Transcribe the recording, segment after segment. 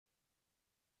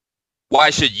Why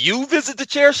should you visit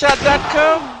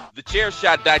thechairshot.com?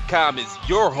 Thechairshot.com is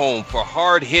your home for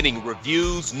hard-hitting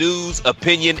reviews, news,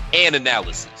 opinion, and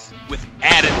analysis with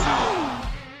attitude.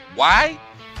 Why?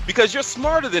 Because you're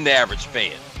smarter than the average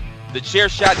fan.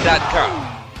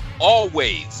 Thechairshot.com.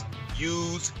 Always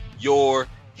use your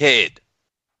head.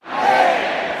 8,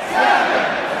 7,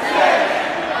 6,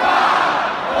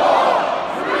 5,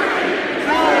 4, 3,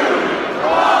 2,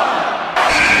 1.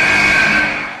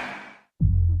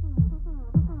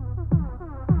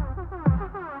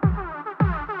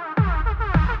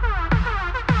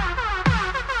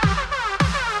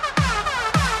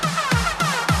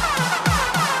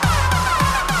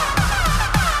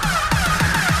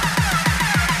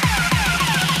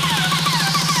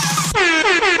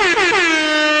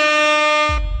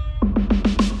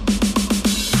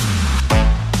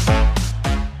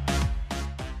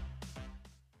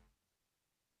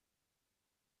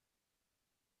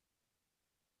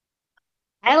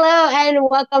 Hello and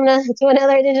welcome to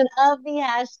another edition of the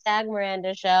Hashtag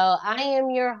Miranda Show. I am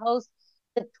your host,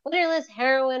 the Twitterless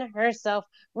heroine herself,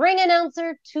 ring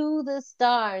announcer to the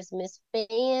stars, Miss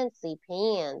Fancy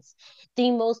Pants,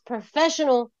 the most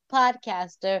professional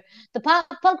podcaster, the pop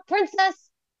punk princess,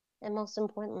 and most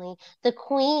importantly, the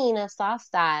queen of soft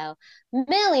style, $1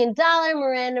 Million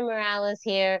Miranda Morales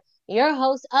here, your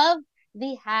host of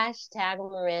the Hashtag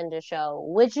Miranda Show,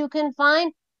 which you can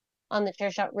find on the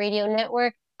Chairshot Radio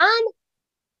Network on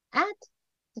at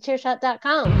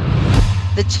thechairshot.com.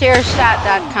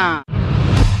 Thechairshot.com.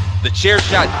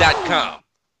 Thechairshot.com.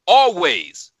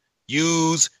 Always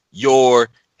use your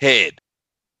head.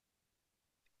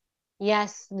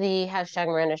 Yes, the Hashtag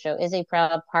Miranda Show is a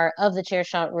proud part of the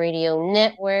Chairshot Radio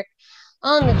Network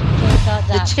on the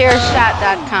Chairshot.com.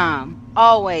 Thechairshot.com.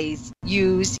 Always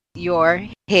use your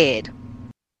head.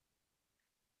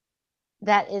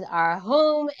 That is our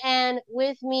home, and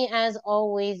with me, as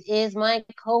always, is my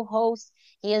co-host.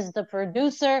 He is the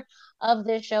producer of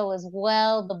this show as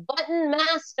well, the button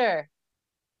master.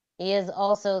 He is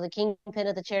also the kingpin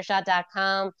of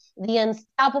thechairshot.com, the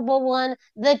unstoppable one,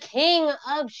 the king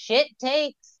of shit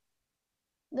takes,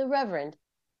 the Reverend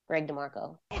Greg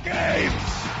DeMarco. War games!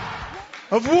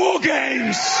 Of war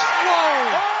games!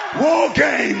 Whoa. War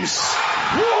games!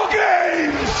 War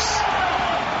games!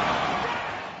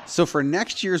 So for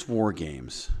next year's War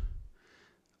Games,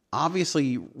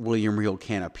 obviously William Regal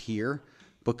can't appear,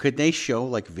 but could they show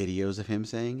like videos of him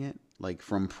saying it, like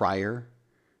from prior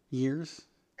years?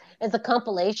 As a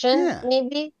compilation,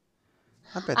 maybe?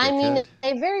 I mean,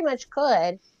 they very much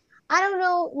could. I don't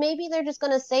know. Maybe they're just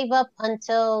going to save up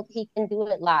until he can do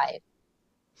it live.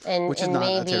 Which is not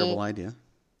a terrible idea.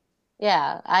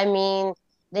 Yeah. I mean,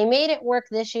 they made it work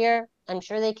this year. I'm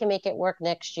sure they can make it work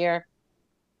next year.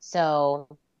 So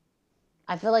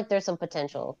I feel like there's some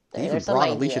potential. They even brought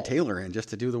Alicia Taylor in just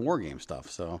to do the War Game stuff.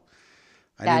 So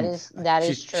that is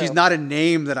true. She's not a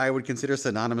name that I would consider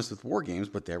synonymous with War Games,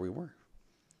 but there we were.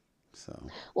 So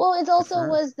well, it also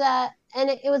was that, and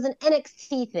it was an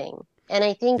NXT thing, and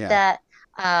I think that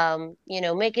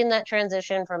making that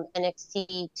transition from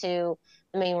NXT to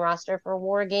the main roster for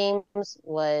War Games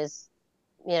was,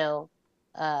 the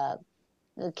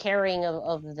carrying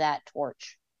of that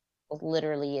torch.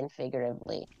 Literally and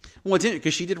figuratively. Well, it didn't,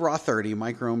 because she did Raw 30.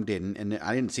 Mike Rome didn't, and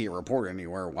I didn't see it reported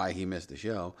anywhere why he missed the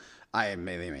show. They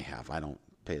may have. I don't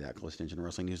pay that close attention to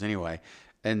wrestling news anyway.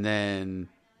 And then,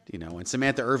 when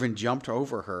Samantha Irvin jumped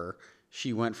over her,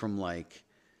 she went from like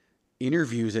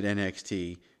interviews at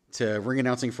NXT to ring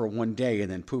announcing for one day, and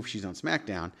then poof, she's on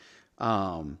SmackDown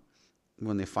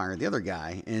when they fired the other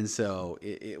guy. And so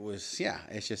it was,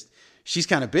 it's just she's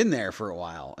kind of been there for a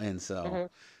while, and so. Mm-hmm.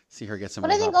 See her get some.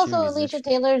 But I think also Alicia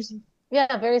Taylor's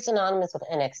very synonymous with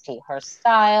NXT. Her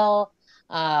style,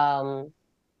 her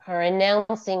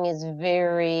announcing is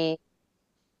very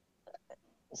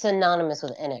synonymous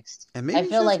with NXT. I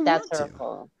feel like that's her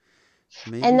home.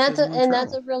 And that's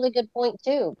a really good point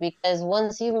too, because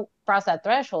once you cross that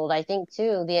threshold, I think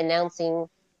too the announcing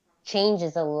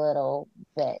changes a little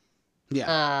bit.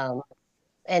 Yeah.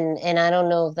 And I don't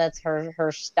know if that's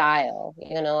her style.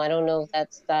 I don't know if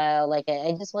that style. Like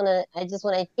I just when I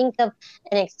think of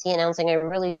NXT announcing, I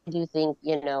really do think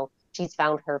she's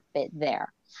found her fit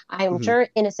there. I'm sure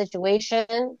in a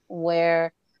situation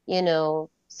where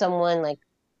someone like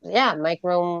Mike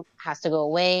Rome has to go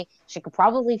away, she could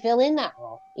probably fill in that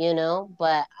role.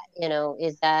 But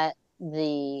is that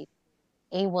the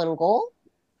A1 goal?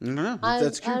 No,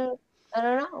 that's true. I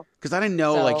don't know. Because I didn't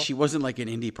know, like, she wasn't like an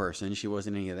indie person. She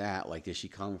wasn't any of that. Like, did she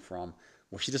come from,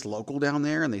 was she just local down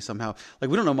there? And they somehow,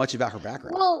 like, we don't know much about her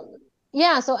background. Well,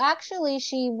 yeah. So actually,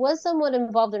 she was somewhat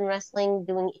involved in wrestling,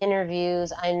 doing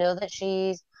interviews. I know that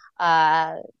she's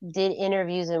did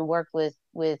interviews and worked with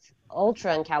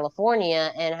Ultra in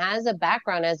California and has a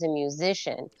background as a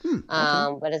musician,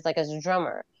 Okay. but it's like as a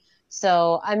drummer.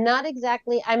 So I'm not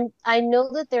exactly. I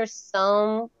know that there's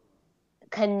some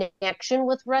connection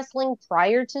with wrestling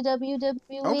prior to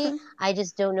WWE. Okay. I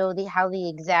just don't know how the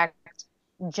exact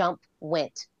jump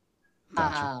went.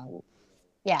 Gotcha.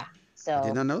 Yeah. I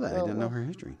did So not know that. I didn't know little, her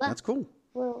history. little, That's cool.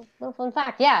 little fun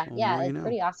fact. Yeah, Well, the yeah, more you it's know.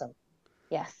 pretty awesome.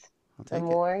 Yes. I'll The take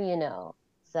it. more you know.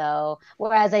 So,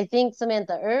 whereas I think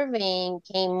Samantha Irving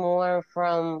came more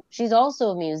from, she's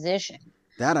also a musician.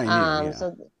 That I knew. Yeah.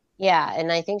 So yeah,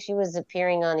 and I think she was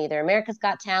appearing on either America's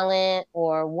Got Talent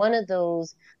or one of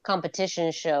those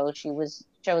competition shows. She was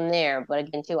shown there. But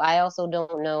again, too, I also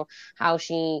don't know how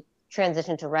she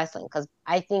transitioned to wrestling because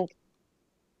I think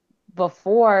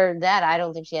before that, I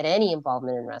don't think she had any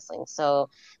involvement in wrestling. So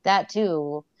that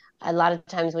too, a lot of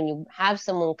times when you have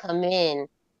someone come in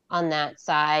on that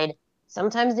side,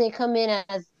 sometimes they come in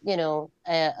as,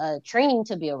 a training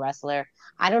to be a wrestler.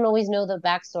 I don't always know the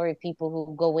backstory of people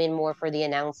who go in more for the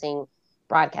announcing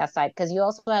broadcast side because you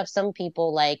also have some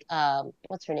people like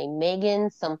what's her name?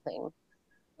 Megan something.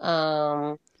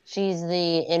 She's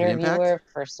the In Impact? interviewer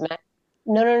for Smack.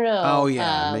 No, no, Oh no.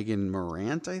 yeah, Megan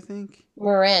Morant, I think.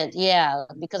 Morant, yeah,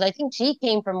 because I think she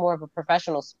came from more of a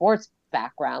professional sports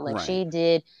background. Like Right. she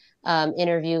did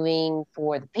interviewing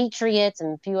for the Patriots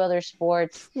and a few other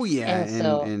sports. Well, yeah, And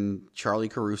so, and Charlie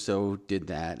Caruso did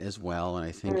that as well, and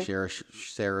I think mm,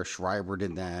 Sarah Schreiber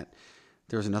did that.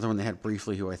 There was another one they had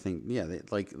briefly who I think, yeah, they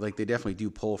definitely do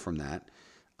pull from that.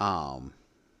 Um,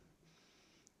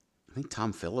 I think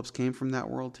Tom Phillips came from that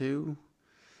world too.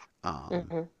 Um,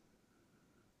 mhm.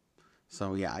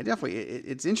 so yeah, I definitely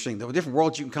it's interesting though. Different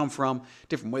worlds you can come from,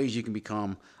 different ways you can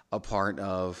become a part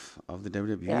of the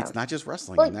WWE. Yeah. It's not just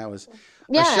wrestling, Well, and that was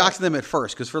a yeah, shock to them at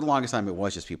first because for the longest time it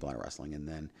was just people out wrestling, and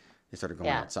then they started going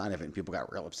yeah. outside of it, and people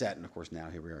got real upset. And of course now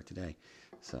here we are today.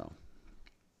 So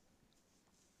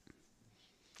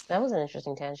That was an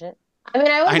interesting tangent. I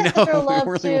mean, I always I have to throw know it love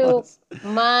really to was.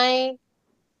 my,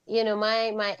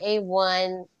 my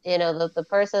A1, the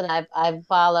person I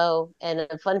follow. And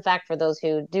a fun fact for those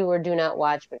who do or do not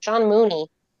watch, but Sean Mooney,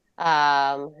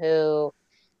 who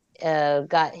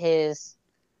got his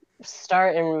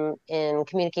start in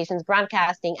communications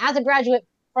broadcasting as a graduate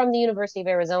from the University of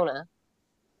Arizona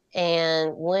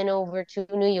and went over to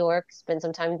New York, spent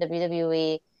some time in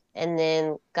WWE, and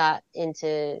then got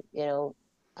into,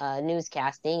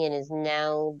 newscasting and is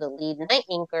now the lead night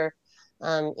anchor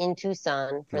in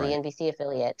Tucson for the Right. NBC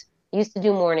affiliate. Used to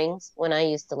do mornings when I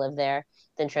used to live there,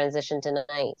 then transitioned to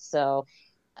night. So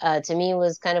to me, it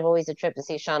was kind of always a trip to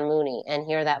see Sean Mooney and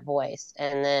hear that voice,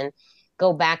 and then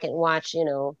go back and watch,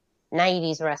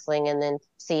 90s wrestling and then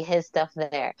see his stuff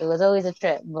there. It was always a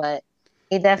trip, but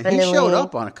he And he showed definitely,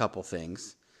 up on a couple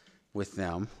things with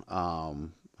them.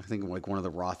 I think like one of the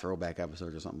Raw throwback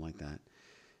episodes or something like that.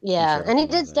 He yeah. showed And up he in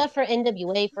one did of those. stuff for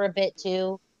NWA for a bit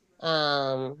too.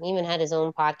 He even had his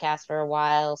own podcast for a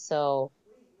while. So,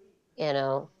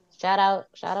 shout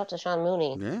out to Sean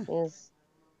Mooney. Yeah. He's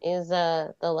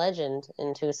the legend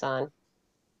in Tucson.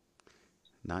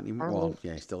 Not anymore. Well, Um,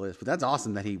 yeah, he still is. But that's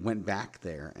awesome that he went back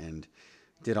there and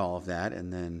did all of that,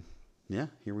 and then yeah,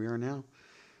 here we are now.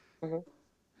 mhm.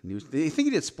 News. I think he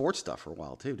did sports stuff for a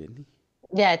while too, didn't he?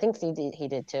 Yeah, I think he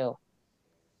did too.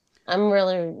 I'm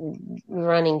really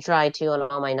running dry too on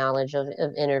all my knowledge of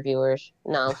interviewers.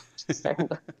 No, starting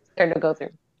to go through.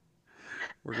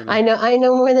 We're gonna. I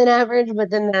know more than average, but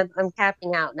then I'm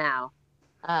capping out now.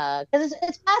 Because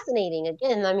it's fascinating.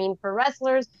 Again, I mean, for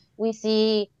wrestlers, we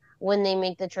see when they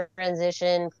make the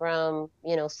transition from,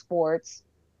 sports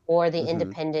or the Mm-hmm.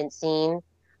 independent scene.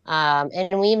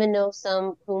 And we even know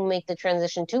some who make the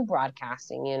transition to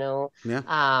broadcasting. Yeah.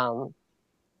 Um,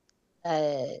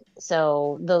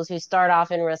 so those who start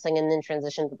off in wrestling and then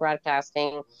transition to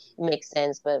broadcasting makes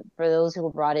sense. But for those who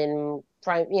were brought in,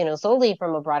 solely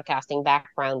from a broadcasting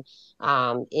background,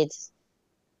 it's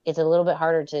a little bit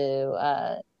harder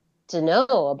to know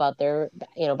about their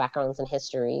backgrounds and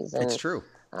histories It's and true.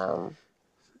 um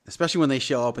Especially when they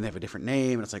show up and they have a different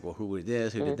name, and it's like, well, who did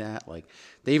this? Who did mhm. that? Like,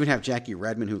 they even have Jackie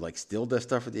Redmond, who like still does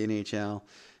stuff for the NHL,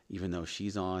 even though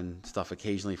she's on stuff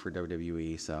occasionally for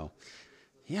WWE. So,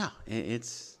 yeah,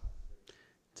 it's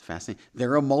fascinating.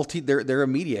 They're a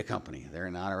media company.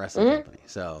 They're not a wrestling Mhm. company.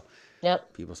 So Yep.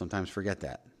 people sometimes forget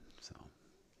that. So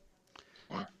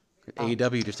Yeah. Oh.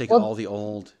 AEW just takes Well, all the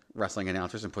old wrestling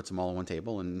announcers and puts them all on one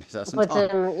table and has some puts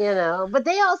talk. him, but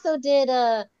they also did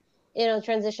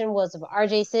transition was of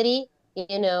RJ City,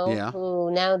 Yeah.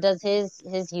 who now does his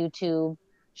YouTube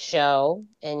show,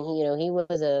 and he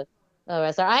was a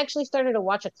wrestler. I actually started to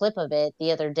watch a clip of it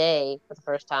the other day for the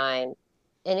first time,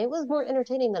 and it was more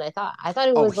entertaining than I thought. I thought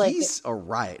it Oh, was like, he's a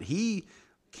riot. He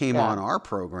came yeah, on our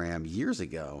program years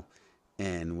ago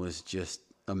and was just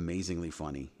amazingly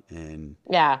funny and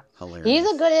yeah. He's a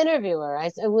hilarious. good interviewer.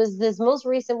 It was this most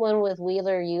recent one with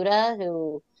Wheeler Yuta,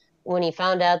 who, when he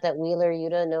found out that Wheeler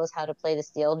Yuta knows how to play the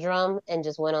steel drum, and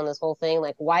just went on this whole thing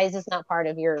like, why is this not part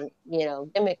of your,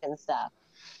 gimmick and stuff?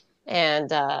 And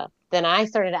then I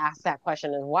started to ask that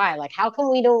question of why. Like, how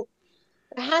come we don't?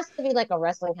 There has to be like a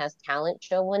wrestling has talent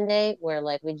show one day where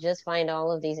like we just find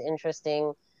all of these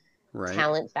interesting Right?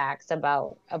 talent facts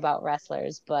about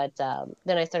wrestlers. But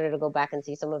then I started to go back and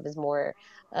see some of his more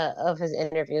of his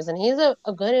interviews, and he's a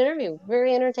good interview,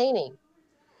 very entertaining,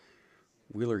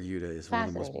 Wheeler Yuta is one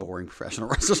of the most fascinating. boring professional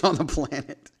wrestlers on the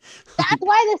planet. That's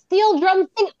why the steel drum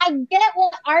thing. I get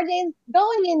what RJ's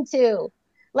going into.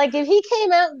 Like if he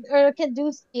came out or could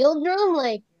do steel drum,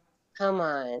 like come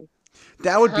on,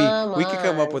 That would be, come we could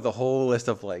come up on. with a whole list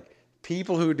of like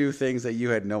people who do things that you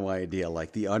had no idea.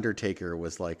 Like The Undertaker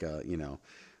was like a,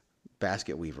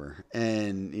 basket weaver.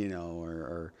 And,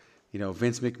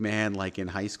 Vince McMahon, like in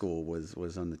high school,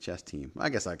 was on the chess team. I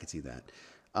guess I could see that.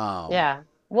 Yeah.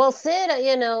 Well, Sid,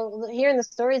 hearing the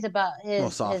stories about Well,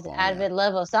 his softball, yeah. avid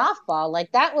love of softball,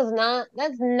 like that's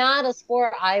not a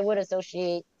sport I would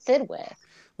associate Sid with.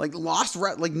 Like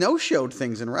no showed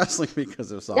things in wrestling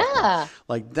because of softball. Yeah.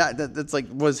 Like that's like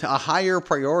was a higher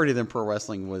priority than pro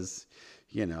wrestling was,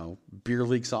 beer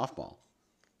league softball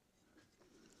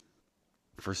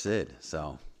for Sid.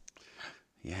 So,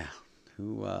 yeah,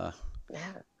 who Yeah.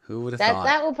 who would have That thought?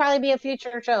 that will probably be a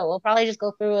future show. We'll probably just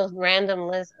go through a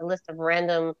list of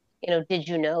random, did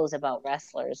you knows about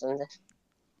wrestlers and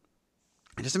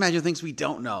Just imagine things we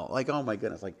don't know. Like, oh my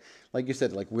goodness, like you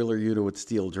said, like Wheeler Yuta with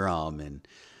steel drum and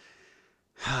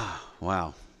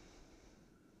wow,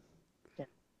 yeah,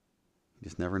 you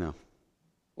just never know.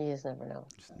 you just never know.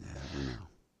 Just never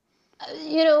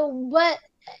know. But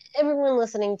everyone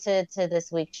listening to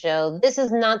this week's show, this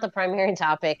is not the primary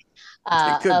topic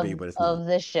It could of be, but it's of not.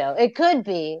 this show. It could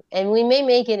be, and we may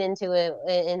make it into it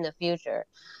in the future.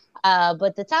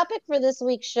 But the topic for this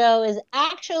week's show is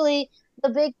actually the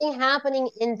big thing happening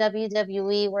in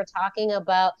WWE. We're talking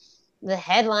about the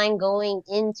headline going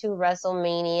into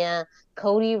WrestleMania: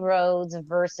 Cody Rhodes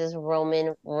versus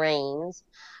Roman Reigns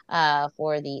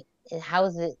for the, how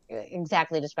is it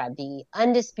exactly described? The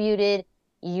undisputed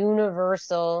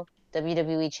Universal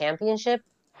WWE Championship.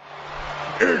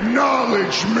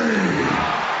 Acknowledge me.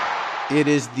 It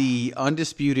is the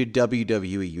undisputed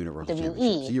WWE Universal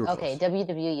Championship. So you were Okay, close.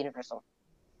 WWE Universal.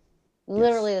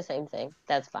 Literally the same thing.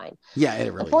 That's fine. Yeah,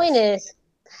 it really The point is. is,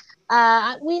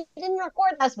 we didn't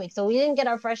record last week, so we didn't get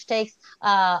our fresh takes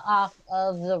off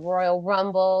of the Royal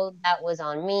Rumble. That was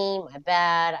on me. My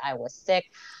bad. I was sick.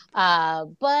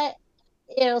 But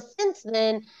since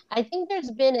then, I think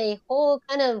there's been a whole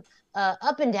kind of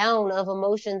up and down of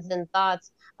emotions and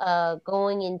thoughts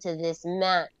going into this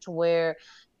match where,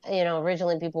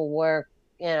 originally people were,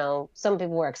 some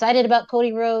people were excited about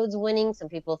Cody Rhodes winning. Some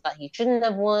people thought he shouldn't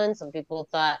have won. Some people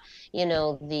thought,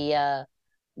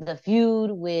 the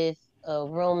feud with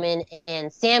Roman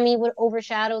and Sammy would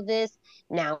overshadow this.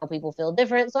 Now people feel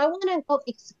different. So I want to go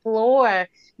explore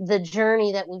the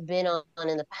journey that we've been on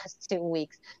in the past 2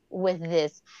 weeks with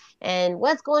this and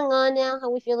what's going on now, how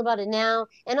we feel about it now,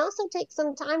 and also take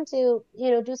some time to,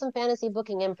 do some fantasy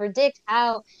booking and predict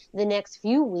how the next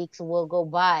few weeks will go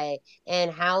by and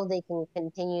how they can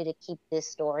continue to keep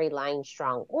this storyline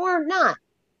strong or not.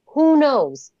 Who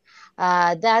knows?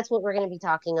 That's what we're going to be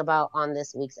talking about on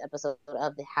this week's episode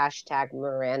of the hashtag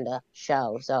Miranda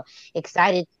Show. So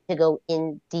excited to go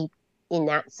in deep in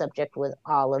that subject with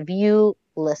all of you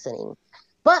listening.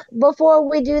 But before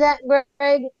we do that,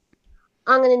 Greg,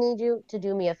 I'm going to need you to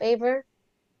do me a favor.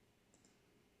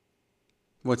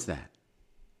 What's that?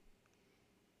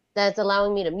 That's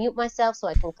allowing me to mute myself so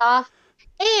I can cough.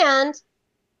 And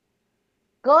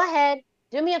go ahead,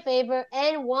 do me a favor,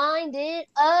 and wind it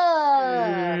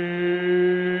up.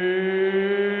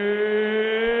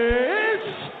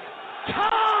 It's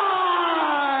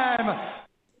time!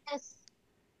 Yes,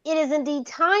 it is indeed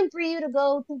time for you to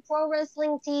go to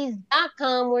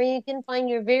ProWrestlingTees.com where you can find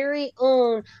your very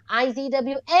own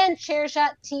IZW and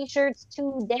Chairshot t-shirts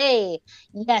today.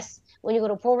 Yes, when you go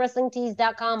to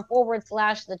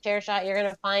ProWrestlingTees.com/the Chairshot, you're going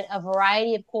to find a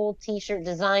variety of cool t-shirt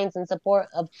designs in support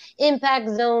of Impact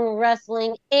Zone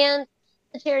Wrestling and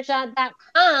the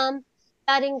Chairshot.com.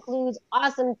 That includes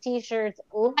awesome t-shirts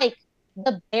like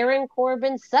the Baron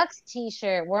Corbin Sucks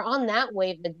t-shirt. We're on that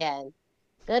wave again.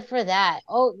 Good for that.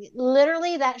 Oh,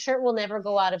 literally, that shirt will never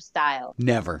go out of style.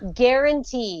 Never.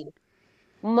 Guaranteed.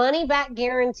 money back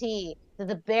guarantee that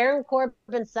the Baron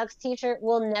Corbin sucks t-shirt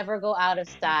will never go out of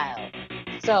style.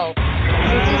 So,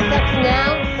 since he sucks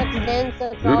now, sucks then,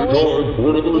 sucks It's always. time for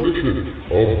another edition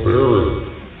of Baron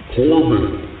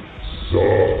Corbin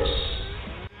Sucks.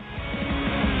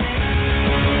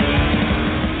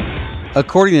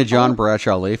 According to John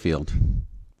Bradshaw Layfield,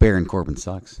 Baron Corbin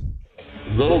sucks.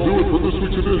 And that'll do it for this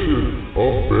week's edition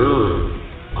of Baron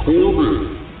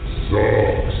Corbin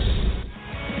Sucks.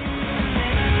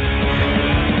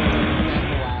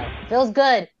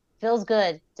 Feels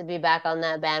good to be back on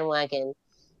that bandwagon.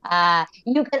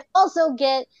 You can also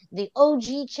get the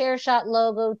OG Chairshot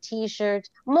logo t-shirt,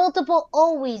 multiple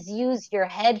Always Use Your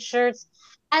Head shirts,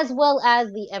 as well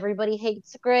as the Everybody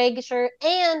Hates Greg shirt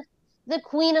and the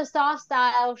Queen of Soft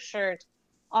Style shirt,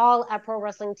 all at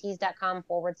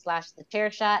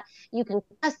prowrestlingtees.com/thechairshot. You can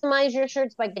customize your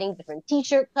shirts by getting different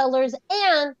t-shirt colors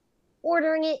and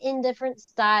ordering it in different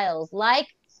styles, like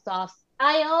soft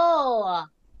style.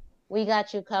 We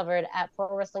got you covered at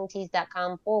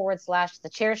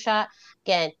prowrestlingtees.com/thechairshot.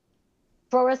 Again,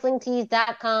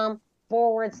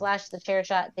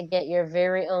 prowrestlingtees.com/thechairshot to get your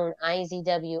very own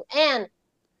IZW and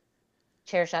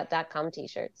chairshot.com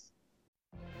t-shirts.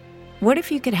 What if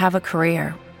you could have a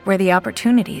career where the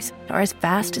opportunities are as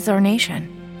vast as our nation,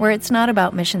 where it's not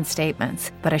about mission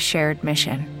statements, but a shared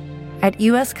mission? At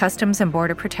U.S. Customs and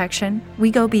Border Protection,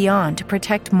 we go beyond to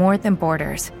protect more than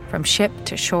borders. From ship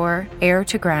to shore, air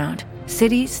to ground,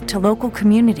 cities to local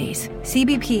communities,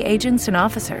 CBP agents and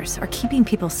officers are keeping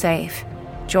people safe.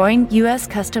 Join U.S.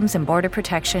 Customs and Border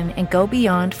Protection and go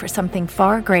beyond for something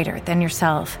far greater than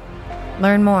yourself.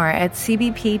 Learn more at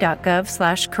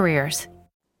cbp.gov/careers.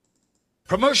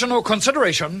 Promotional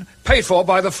consideration paid for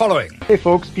by the following. Hey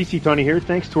folks, PC Tony here.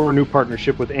 Thanks to our new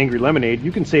partnership with Angry Lemonade,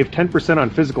 you can save 10% on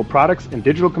physical products and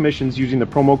digital commissions using the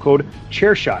promo code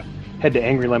ChairShot. Head to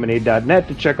angrylemonade.net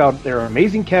to check out their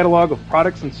amazing catalog of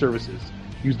products and services.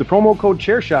 Use the promo code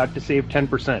ChairShot to save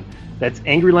 10%. That's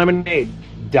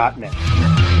angrylemonade.net.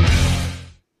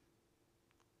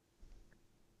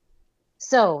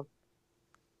 So,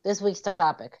 this week's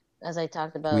topic, as I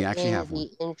talked about, We actually have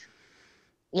one.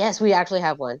 Yes, we actually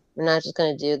have one. We're not just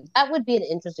going to do that. Would be an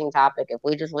interesting topic if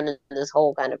we just went into this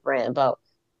whole kind of rant about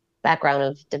background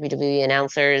of WWE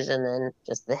announcers and then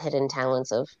just the hidden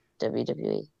talents of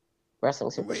WWE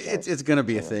wrestling superstars. It's going to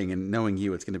be a thing, and knowing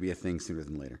you, it's going to be a thing sooner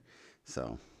than later.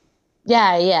 So,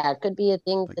 yeah, it could be a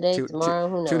thing today, tomorrow.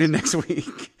 Who knows? Tune in next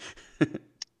week. Tune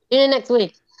in next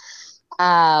week.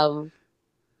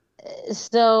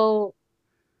 So,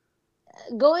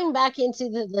 going back into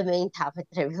the main topic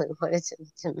that I really wanted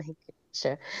to make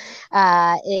sure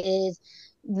is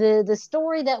the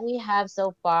story that we have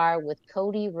so far with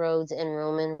Cody Rhodes and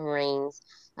Roman Reigns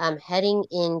heading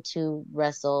into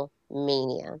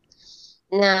WrestleMania.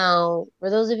 Now, for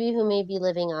those of you who may be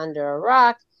living under a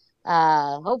rock,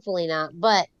 hopefully not,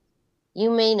 but you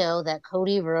may know that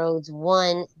Cody Rhodes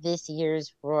won this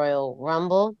year's Royal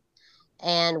Rumble.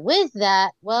 And with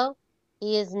that, well,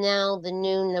 he is now the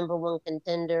new number one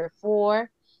contender for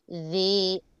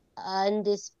the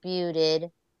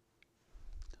undisputed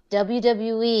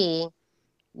WWE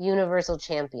Universal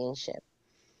Championship.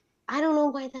 I don't know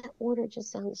why that order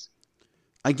just sounds...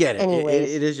 I get it.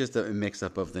 Anyways. It is just a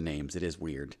mix-up of the names. It is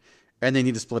weird. And they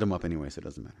need to split them up anyway, so it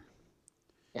doesn't matter.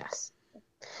 Yes.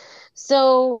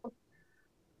 So,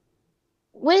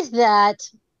 with that,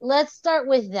 let's start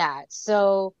with that.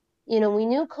 So, we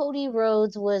knew Cody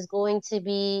Rhodes was going to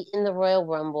be in the Royal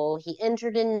Rumble. He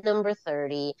entered in number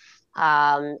 30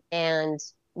 and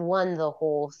won the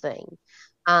whole thing.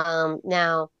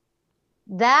 Now,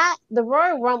 the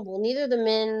Royal Rumble, neither the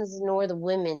men's nor the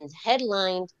women's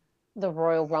headlined the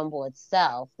Royal Rumble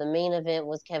itself. The main event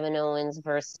was Kevin Owens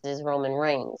versus Roman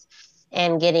Reigns.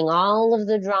 And getting all of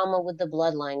the drama with the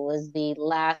bloodline was the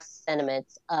last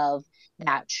sentiments of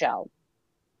that show.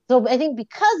 So I think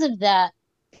because of that,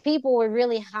 people were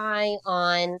really high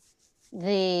on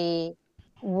the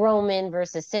Roman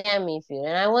versus Sami feud.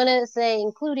 And I want to say,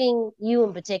 including you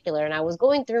in particular, and I was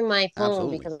going through my phone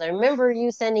Absolutely. because I remember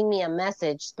you sending me a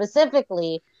message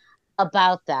specifically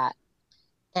about that.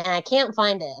 And I can't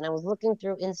find it. And I was looking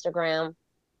through Instagram.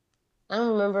 I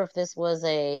don't remember if this was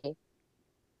a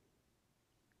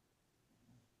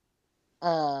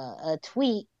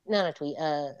tweet, not a tweet,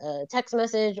 a text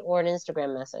message or an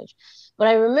Instagram message. But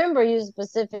I remember you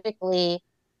specifically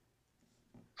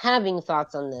having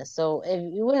thoughts on this. So if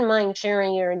you wouldn't mind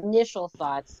sharing your initial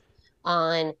thoughts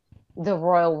on the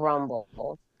Royal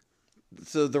Rumble.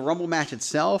 So the Rumble match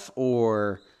itself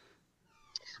or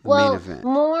the main event?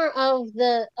 More of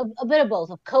a bit of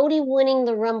both, of Cody winning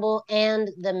the Rumble and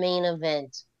the main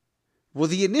event. Well,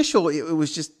 it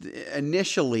was just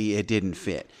initially it didn't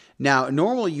fit. Now,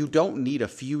 normally you don't need a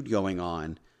feud going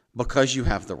on because you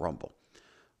have the Rumble.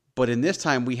 But in this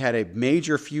time, we had a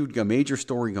major feud, a major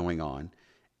story going on.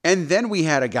 And then we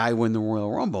had a guy win the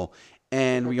Royal Rumble.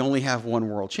 And we only have one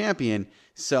world champion.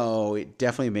 So it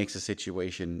definitely makes the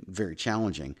situation very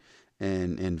challenging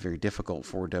and very difficult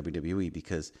for WWE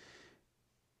because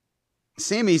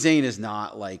Sami Zayn is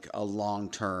not like a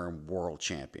long-term world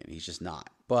champion. He's just not.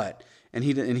 And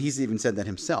he's even said that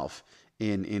himself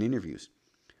in interviews.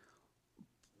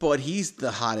 But he's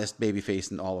the hottest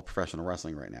babyface in all of professional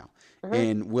wrestling right now. Mm-hmm.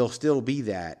 And will still be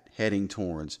that heading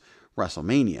towards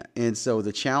WrestleMania. And so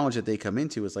the challenge that they come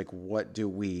into is like, what do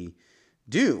we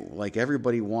do? Like,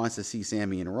 everybody wants to see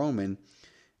Sami and Roman.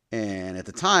 And at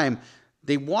the time,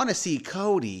 they want to see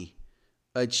Cody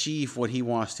achieve what he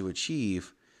wants to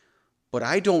achieve. But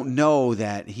I don't know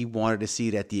that he wanted to see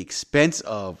it at the expense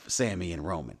of Sami and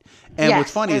Roman. And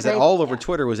what's funny is that all over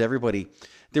Twitter was everybody,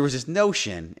 there was this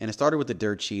notion, and it started with the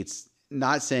dirt sheets,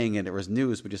 not saying it was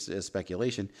news, but just as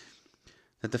speculation,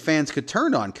 that the fans could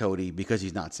turn on Cody because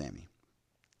he's not Sami.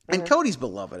 And Cody's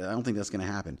beloved. I don't think that's going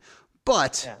to happen.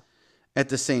 But at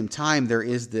the same time, there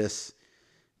is this,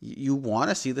 you want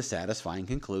to see the satisfying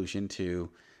conclusion to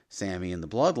Sami and the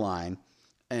bloodline.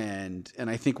 And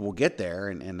I think we'll get there,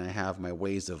 and I have my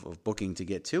ways of booking to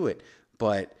get to it.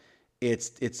 But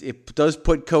it does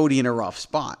put Cody in a rough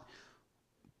spot.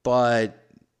 But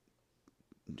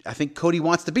I think Cody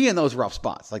wants to be in those rough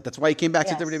spots. Like, that's why he came back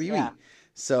to WWE. Yeah.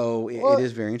 So it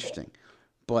is very interesting.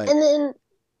 But and then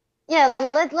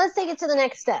let's take it to the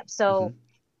next step. So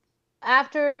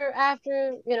after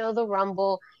the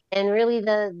Rumble, and really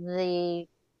the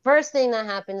first thing that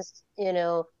happens,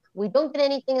 we don't get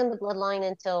anything on the bloodline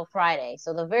until Friday.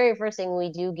 So the very first thing we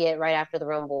do get right after the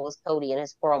Rumble was Cody and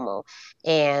his promo.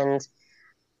 And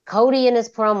Cody and his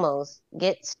promos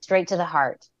get straight to the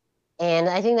heart. And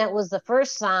I think that was the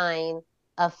first sign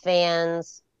of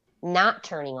fans not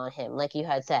turning on him, like you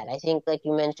had said. I think, like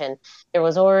you mentioned, there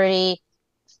was already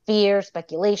fear,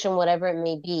 speculation, whatever it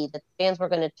may be, that fans were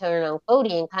going to turn on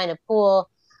Cody and kind of pull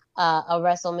a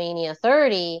WrestleMania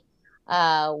 30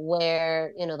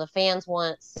 where, the fans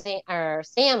want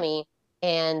Sami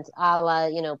and a la,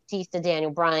 Batista,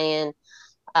 Daniel Bryan,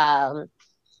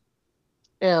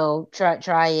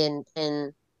 try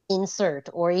and insert,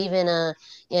 or even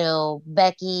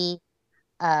Becky,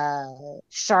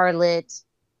 Charlotte,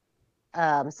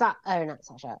 not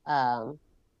Sasha, oh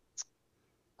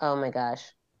my gosh,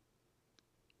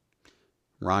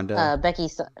 Ronda.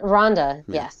 Ronda,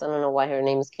 yes, I don't know why her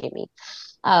name escaped me.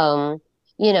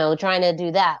 Trying to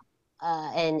do that,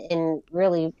 and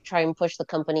really try and push the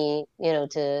company,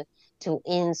 to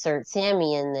insert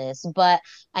Sami in this. But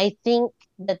I think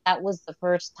that was the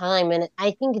first time, and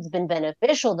I think it's been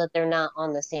beneficial that they're not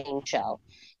on the same show.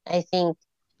 I think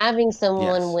having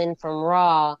someone win from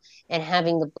Raw and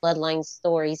having the bloodline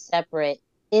story separate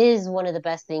is one of the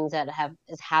best things that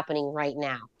is happening right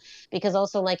now. Because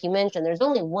also, like you mentioned, there's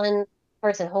only one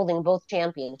person holding both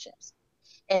championships.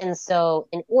 And so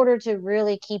in order to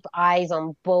really keep eyes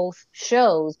on both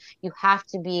shows, you have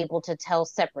to be able to tell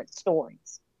separate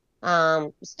stories.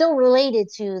 Still related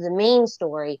to the main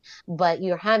story, but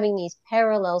you're having these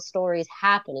parallel stories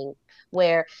happening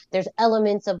where there's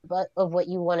elements of what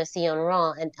you want to see on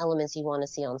Raw and elements you want to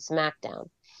see on SmackDown.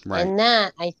 Right. And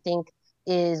that, I think,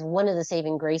 is one of the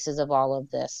saving graces of all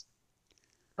of this,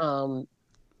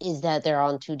 is that they're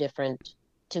on two different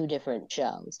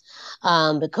shows.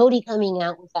 But Cody coming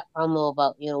out with that promo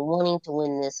about, wanting to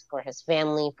win this for his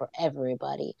family, for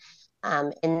everybody.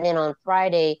 And then on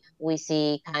Friday, we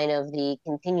see kind of the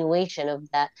continuation of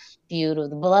that feud of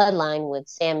the bloodline with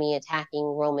Sami attacking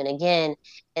Roman again.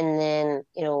 And then,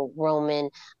 Roman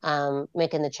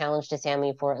making the challenge to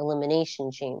Sami for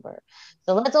Elimination Chamber.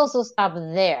 So let's also stop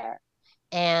there.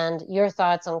 And your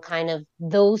thoughts on kind of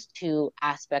those two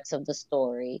aspects of the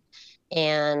story,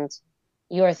 and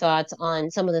your thoughts on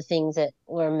some of the things that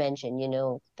were mentioned,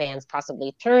 fans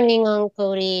possibly turning on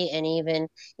Cody, and even,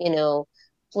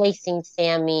 placing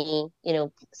Sami,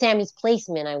 Sami's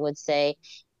placement, I would say,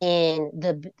 in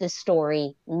the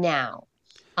story now.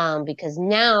 Because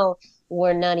now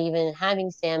we're not even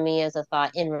having Sami as a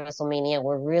thought in WrestleMania.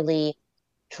 We're really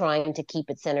trying to keep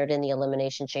it centered in the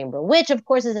Elimination Chamber, which of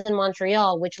course is in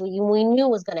Montreal, which we knew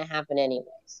was going to happen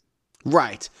anyways.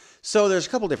 Right. So there's a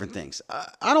couple different things.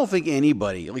 I don't think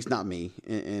anybody, at least not me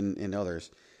and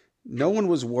others, no one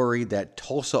was worried that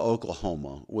Tulsa,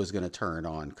 Oklahoma was going to turn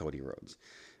on Cody Rhodes,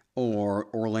 or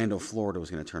Orlando, Florida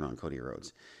was going to turn on Cody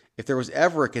Rhodes. If there was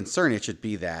ever a concern, it should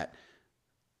be that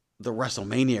the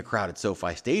WrestleMania crowd at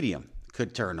SoFi Stadium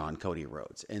could turn on Cody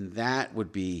Rhodes, and that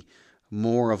would be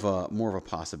more of a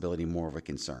possibility, more of a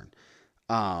concern.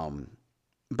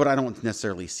 But I don't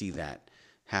necessarily see that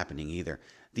happening either.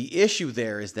 The issue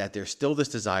there is that there's still this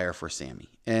desire for Sami,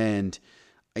 and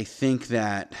I think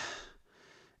that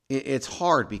it's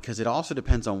hard because it also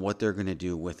depends on what they're going to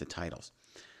do with the titles.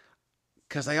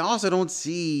 Because I also don't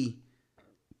see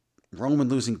Roman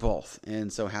losing both,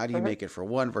 and so how do you make it for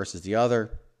one versus the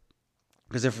other?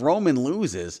 Because if Roman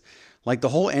loses, like the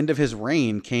whole end of his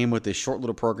reign came with this short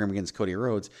little program against Cody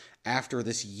Rhodes after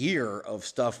this year of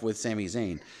stuff with Sami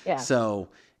Zayn. Yeah. So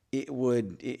it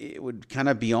would kind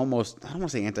of be almost, I don't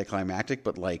want to say anticlimactic,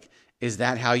 but like, is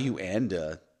that how you end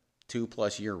a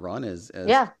 2+ year run as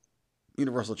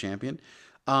Universal Champion?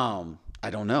 I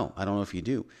don't know. I don't know if you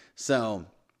do. So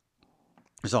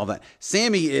there's all that.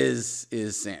 Sami is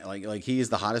like he is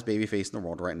the hottest babyface in the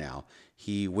world right now.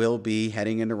 He will be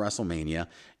heading into WrestleMania.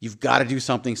 You've got to do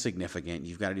something significant.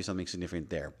 You've got to do something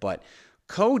significant there. But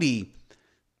Cody,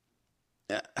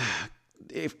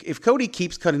 if Cody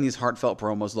keeps cutting these heartfelt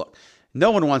promos, look, no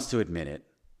one wants to admit it,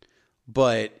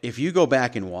 but if you go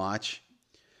back and watch,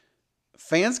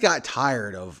 fans got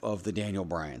tired of the Daniel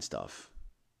Bryan stuff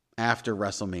after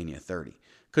WrestleMania 30.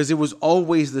 Because it was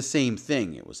always the same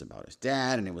thing. It was about his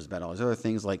dad, and it was about all these other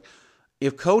things. Like,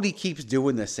 if Cody keeps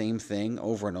doing the same thing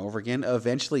over and over again,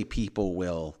 eventually people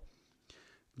will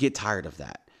get tired of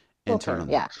that and turn on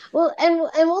them. Yeah. Well, and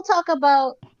we'll talk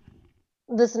about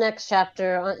this next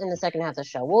chapter in the second half of the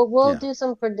show. We'll do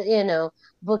some,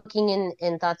 booking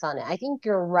and thoughts on it. I think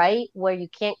you're right where you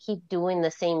can't keep doing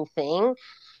the same thing,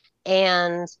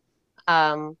 and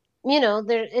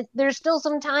there's still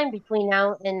some time between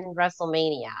now and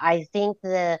WrestleMania. I think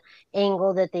the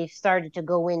angle that they've started to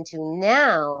go into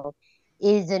now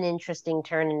is an interesting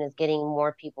turn and is getting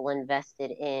more people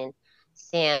invested in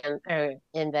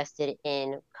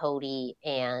Cody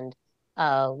and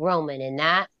Roman. And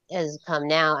that has come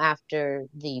now after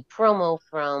the promo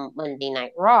from Monday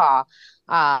Night Raw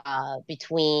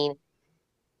between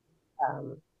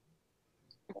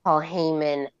Paul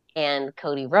Heyman and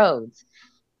Cody Rhodes.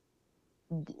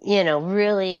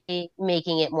 Really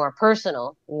making it more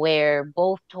personal, where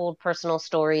both told personal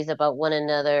stories about one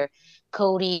another.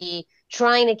 Cody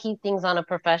trying to keep things on a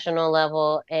professional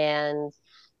level, and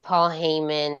Paul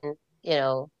Heyman,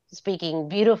 speaking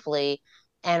beautifully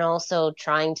and also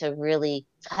trying to really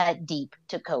cut deep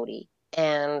to Cody.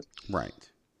 And right.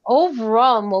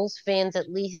 Overall, most fans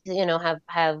at least,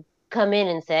 have come in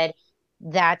and said,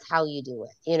 that's how you do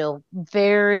it.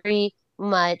 Very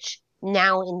much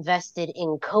now invested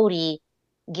in Cody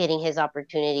getting his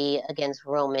opportunity against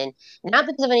Roman, not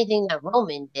because of anything that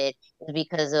Roman did, but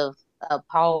because of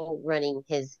Paul running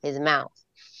his mouth.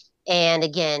 And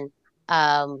again,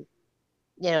 another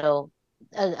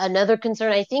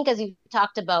concern, I think, as you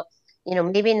talked about,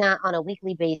 maybe not on a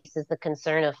weekly basis, the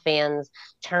concern of fans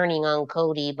turning on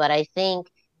Cody, but I think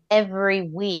every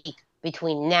week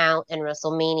between now and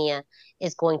WrestleMania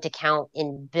is going to count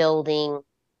in building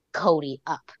Cody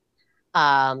up.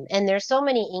 And there's so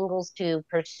many angles to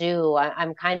pursue.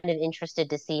 I'm kind of interested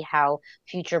to see how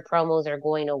future promos are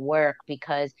going to work,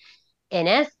 because in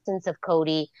essence of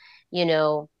Cody,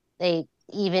 they,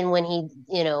 even when he,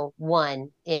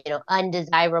 won,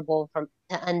 undesirable from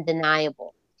to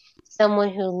undeniable, someone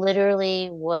who literally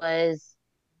was,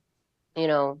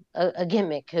 a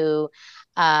gimmick, who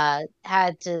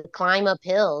had to climb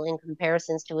uphill in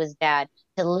comparisons to his dad,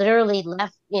 to literally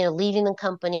leaving the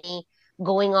company,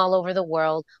 going all over the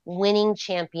world, winning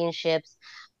championships,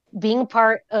 being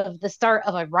part of the start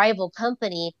of a rival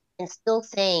company, and still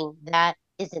saying that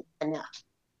isn't enough.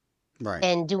 Right.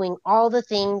 And doing all the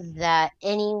things that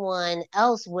anyone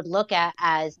else would look at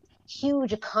as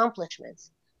huge accomplishments,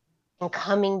 and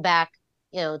coming back,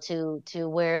 to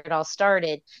where it all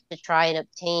started, to try and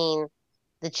obtain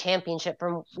the championship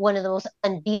from one of the most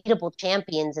unbeatable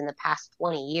champions in the past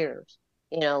 20 years.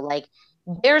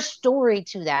 There's story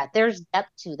to that. There's depth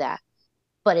to that.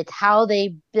 But it's how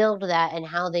they build that and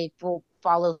how they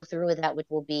follow through with that, which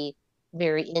will be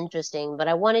very interesting. But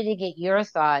I wanted to get your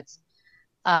thoughts,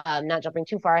 not jumping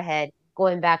too far ahead,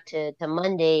 going back to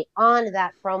Monday, on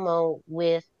that promo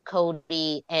with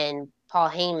Cody and Paul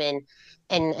Heyman,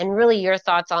 and really your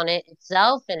thoughts on it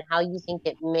itself and how you think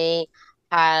it may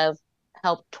have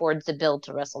helped towards the build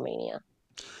to WrestleMania.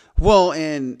 Well,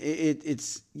 and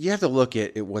it's you have to look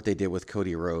at what they did with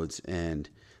Cody Rhodes and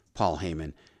Paul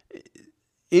Heyman.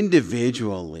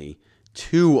 Individually,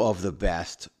 two of the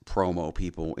best promo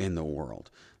people in the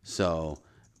world. So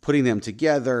putting them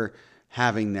together,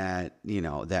 having that,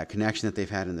 that connection that they've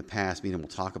had in the past, being able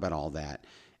to talk about all that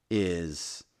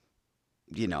is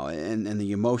and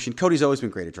the emotion. Cody's always been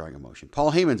great at drawing emotion.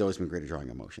 Paul Heyman's always been great at drawing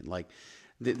emotion. Like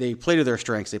they play to their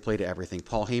strengths. They play to everything.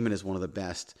 Paul Heyman is one of the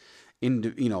best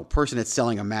person that's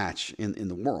selling a match in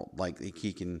the world. Like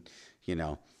he can, he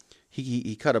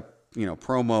cut a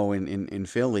promo in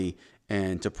Philly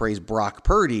and to praise Brock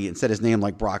Purdy and said his name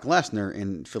like Brock Lesnar,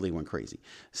 and Philly went crazy.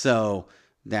 So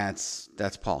that's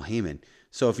Paul Heyman.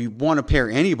 So if you want to pair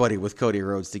anybody with Cody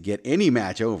Rhodes to get any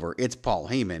match over, it's Paul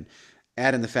Heyman.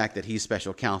 Add in the fact that he's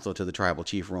special counsel to the tribal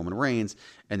chief Roman Reigns,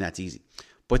 and that's easy.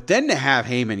 But then to have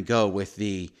Heyman go with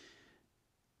the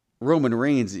Roman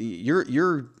Reigns,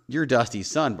 you're Dusty's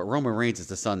son, but Roman Reigns is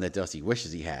the son that Dusty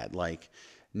wishes he had. Like,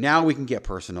 now we can get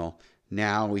personal.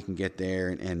 Now we can get there,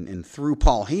 and through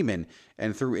Paul Heyman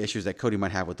and through issues that Cody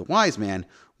might have with the Wise Man,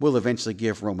 will eventually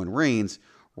give Roman Reigns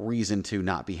reason to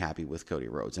not be happy with Cody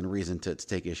Rhodes and reason to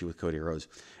take issue with Cody Rhodes,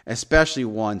 especially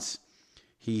once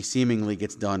he seemingly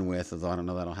gets done with, although I don't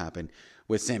know that'll happen,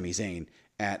 with Sami Zayn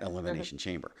at Elimination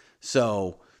Chamber.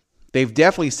 So they've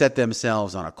definitely set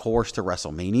themselves on a course to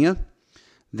WrestleMania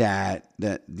that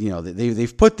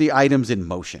they've put the items in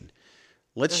motion.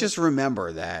 Let's just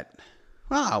remember that.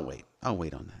 Well, I'll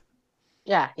wait on that.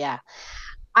 Yeah.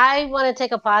 I want to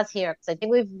take a pause here because I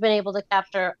think we've been able to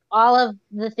capture all of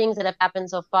the things that have happened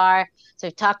so far. So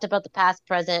we've talked about the past,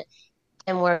 present,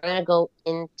 and we're going to go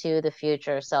into the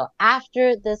future. So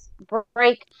after this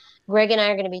break, Greg and I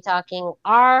are going to be talking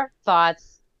our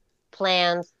thoughts,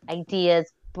 plans,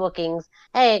 ideas, bookings.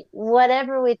 Hey,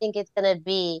 whatever we think it's going to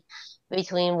be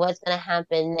between what's going to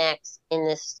happen next in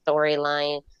this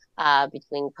storyline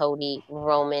between Cody,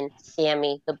 Roman,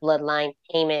 Sami, the Bloodline,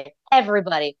 Heyman,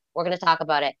 everybody. We're going to talk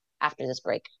about it after this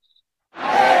break. 8, 7,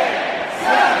 6,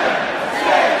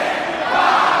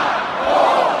 5,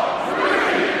 4, 3,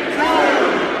 2,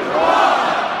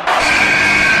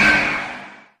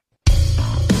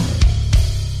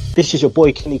 1. This is your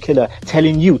boy Kenny Killer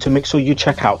telling you to make sure you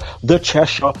check out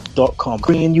thechairshot.com,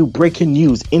 bringing you breaking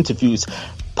news, interviews,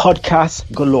 podcasts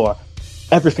galore,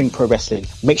 everything pro wrestling.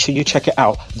 Make sure you check it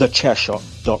out,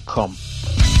 thechairshot.com.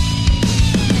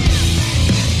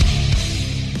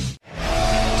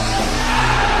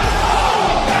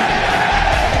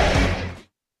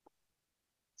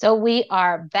 So we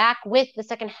are back with the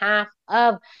second half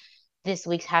of this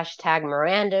week's hashtag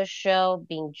Miranda show,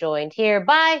 being joined here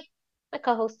by my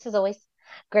co-host, as always,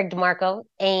 Greg DeMarco.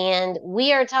 And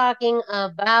we are talking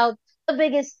about the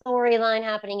biggest storyline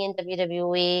happening in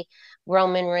WWE,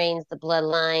 Roman Reigns, the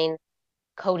Bloodline,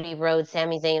 Cody Rhodes,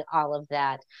 Sami Zayn, all of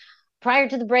that. Prior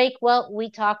to the break, well, we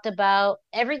talked about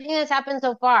everything that's happened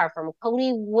so far, from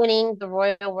Cody winning the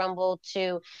Royal Rumble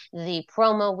to the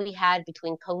promo we had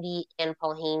between Cody and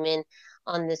Paul Heyman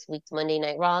on this week's Monday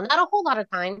Night Raw. Not a whole lot of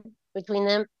time between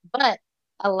them, but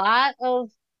a lot of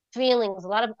feelings, a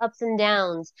lot of ups and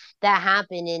downs that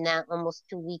happened in that almost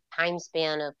 2-week time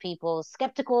span of people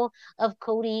skeptical of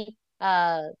Cody,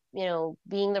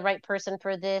 being the right person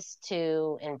for this,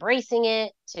 to embracing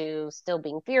it, to still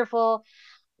being fearful.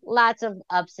 Lots of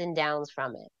ups and downs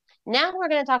from it. Now we're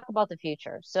going to talk about the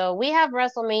future. So we have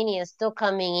WrestleMania still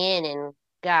coming in, and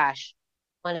gosh,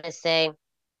 I want to say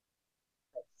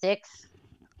 6.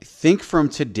 I think from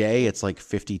today, it's like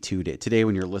 52 days. Today,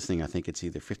 when you're listening, I think it's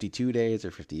either 52 days or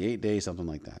 58 days, something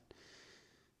like that.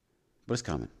 But it's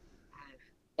coming.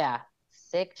 Yeah,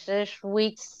 6-ish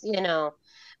weeks,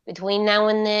 between now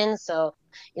and then. So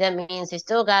that means you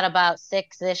still got about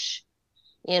 6-ish,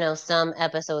 some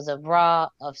episodes of Raw,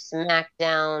 of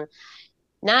SmackDown,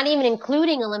 not even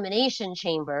including Elimination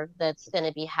Chamber that's going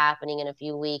to be happening in a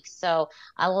few weeks. So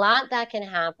a lot that can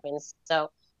happen. So,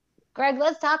 Greg,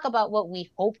 let's talk about what we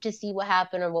hope to see what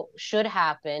happen, or what should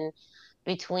happen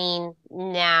between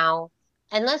now.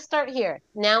 And let's start here.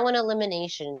 Now in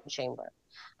Elimination Chamber.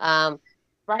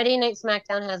 Friday Night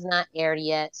SmackDown has not aired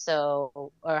yet,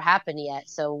 or happened yet,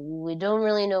 so we don't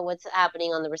really know what's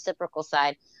happening on the reciprocal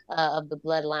side of the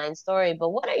Bloodline story. But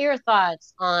what are your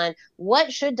thoughts on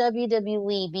what should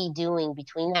WWE be doing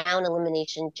between now and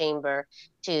Elimination Chamber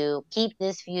to keep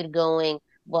this feud going,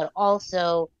 but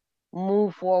also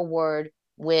move forward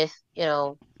with,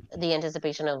 the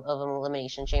anticipation of an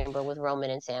Elimination Chamber with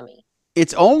Roman and Sami?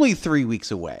 It's only 3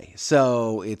 weeks away,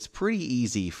 so it's pretty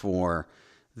easy for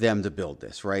them to build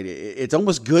this, right? It's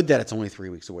almost good that it's only 3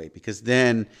 weeks away, because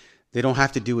then they don't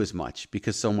have to do as much,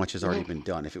 because so much has already been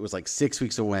done. If it was like 6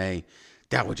 weeks away,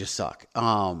 that would just suck.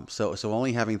 So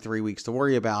only having 3 weeks to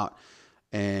worry about,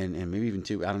 and maybe even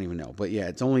 2, I don't even know. But yeah,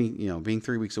 it's only, being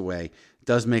 3 weeks away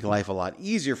does make life a lot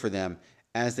easier for them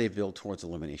as they build towards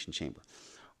Elimination Chamber.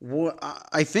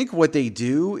 I think what they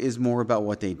do is more about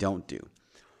what they don't do.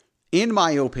 In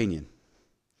my opinion,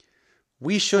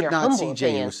 we should not see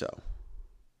Jey Uso.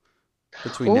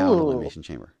 between now and Ooh. Elimination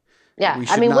Chamber. Yeah, We I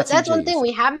should mean, not see that's Jey one thing. Uso.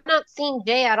 We have not seen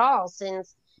Jay at all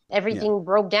since everything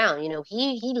broke down. You know,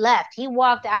 he left. He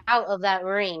walked out of that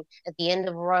ring at the end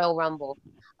of Royal Rumble,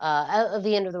 out of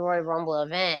the end of the Royal Rumble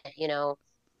event. You know,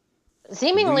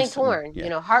 seemingly torn. Yeah. You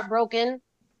know, heartbroken,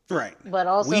 Right. but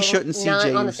also We shouldn't see not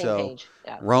Jey on the same Uso. page.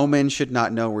 Yeah. Roman should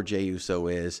not know where Jey Uso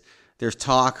is. There's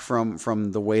talk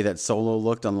from the way that Solo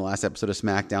looked on the last episode of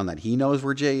SmackDown that he knows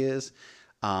where Jey is.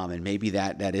 And maybe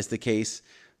that is the case.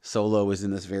 Solo is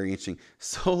in this very interesting.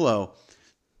 Solo,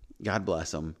 God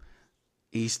bless him,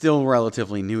 he's still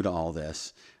relatively new to all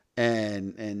this.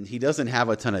 And he doesn't have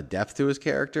a ton of depth to his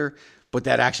character, but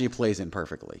that actually plays in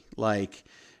perfectly. Like,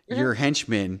 your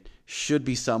henchmen should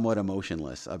be somewhat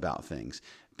emotionless about things.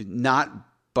 Not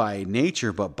by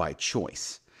nature, but by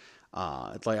choice.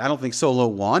 It's like, I don't think Solo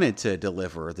wanted to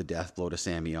deliver the death blow to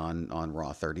Sami on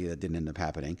Raw 30. That didn't end up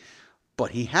happening.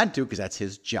 But he had to, because that's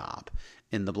his job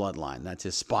in the bloodline. That's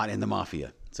his spot in the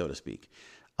mafia, so to speak.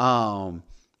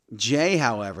 Jay,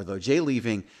 however, though, Jay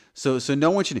leaving, so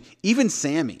no one should, even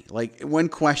Sami, like, when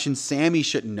questioned, Sami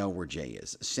shouldn't know where Jay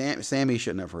is. Sami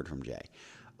shouldn't have heard from Jay.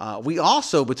 We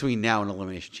also, between now and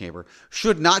Elimination Chamber,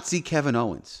 should not see Kevin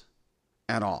Owens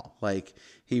at all. Like,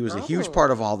 he was a huge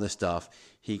part of all this stuff.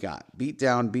 He got beat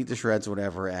down, beat to shreds,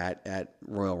 whatever, at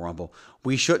Royal Rumble.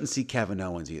 We shouldn't see Kevin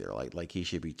Owens either. Like he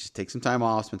should be, just take some time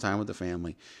off, spend time with the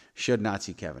family. Should not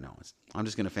see Kevin Owens. I'm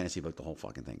just going to fantasy book the whole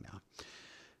fucking thing now.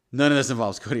 None of this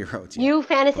involves Cody Rhodes yet. You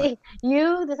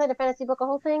decide to fantasy book a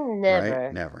whole thing? Never.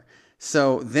 Right? Never.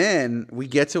 So then we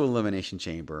get to Elimination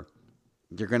Chamber.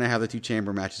 You're going to have the two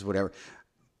chamber matches, whatever.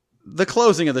 The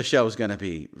closing of the show is going to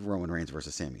be Roman Reigns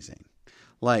versus Sami Zayn.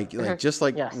 Like just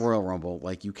like Royal Rumble,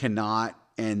 like, you cannot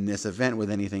end this event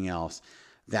with anything else.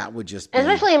 That would just be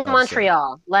especially in absurd.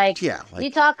 Montreal. Like, Yeah, like,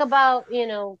 you talk about,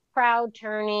 crowd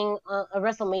turning, a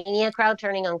WrestleMania crowd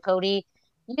turning on Cody.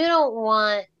 You don't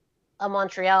want a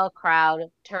Montreal crowd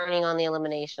turning on the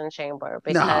Elimination Chamber,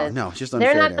 because no, it's just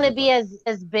unfair. They're not going to be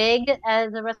as big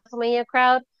as the WrestleMania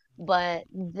crowd, but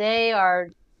they are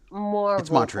more. It's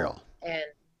Montreal, and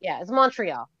it's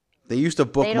Montreal. They used to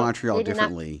book Montreal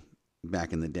differently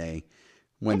back in the day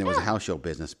when there was a house show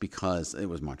business, because it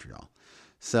was Montreal.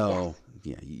 So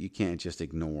you can't just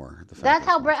ignore the fact. That's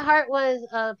how Bret Hart was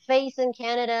a face in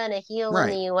Canada and a heel in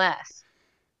the U.S.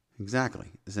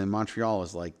 Exactly. And Montreal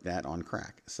is like that on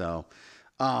crack. So,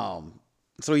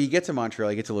 so you get to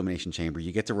Montreal, you get to Elimination Chamber,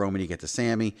 you get to Roman, you get to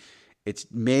Sami. It's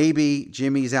maybe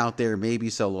Jimmy's out there,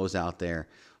 maybe Solo's out there,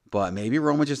 but maybe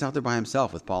Roman's just out there by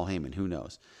himself with Paul Heyman. Who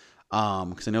knows?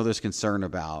 Because I know there's concern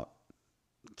about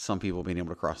some people being able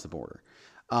to cross the border.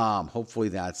 Hopefully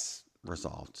that's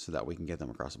resolved so that we can get them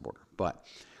across the border. But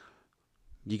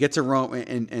you get to Roman,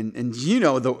 and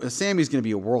Sami's going to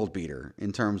be a world beater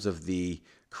in terms of the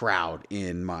crowd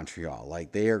in Montreal.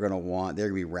 Like, they're going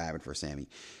to be rabid for Sami.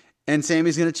 And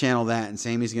Sami's going to channel that, and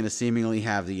Sami's going to seemingly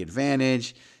have the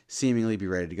advantage, seemingly be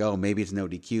ready to go. Maybe it's no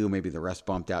DQ, maybe the rest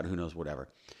bumped out, who knows, whatever.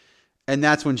 And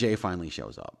that's when Jay finally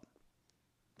shows up.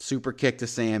 Super kick to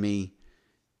Sami.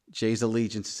 Jay's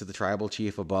allegiance to the tribal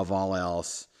chief above all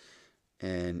else.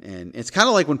 And it's kind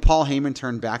of like when Paul Heyman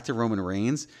turned back to Roman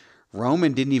Reigns.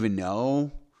 Roman didn't even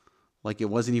know. Like, it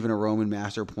wasn't even a Roman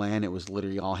master plan. It was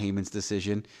literally all Heyman's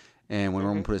decision. And when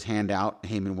Roman put his hand out,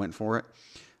 Heyman went for it.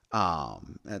 At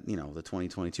the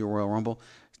 2022 Royal Rumble.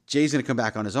 Jay's going to come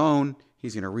back on his own.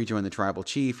 He's going to rejoin the tribal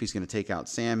chief. He's going to take out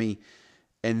Sami.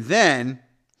 And then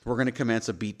we're going to commence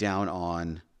a beatdown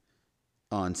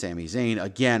on Sami Zayn,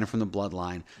 again from the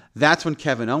bloodline. That's when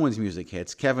Kevin Owens' music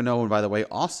hits. Kevin Owens, by the way,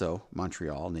 also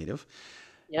Montreal native.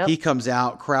 Yep. He comes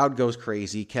out, crowd goes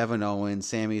crazy. Kevin Owens,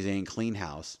 Sami Zayn, clean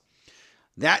house.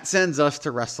 That sends us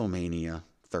to WrestleMania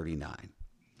 39.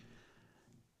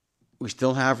 We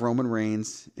still have Roman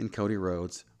Reigns and Cody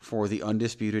Rhodes for the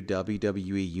undisputed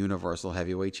WWE Universal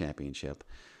Heavyweight Championship.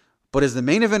 But as the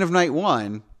main event of night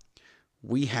one,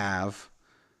 we have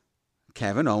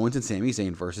Kevin Owens and Sami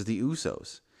Zayn versus the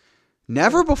Usos.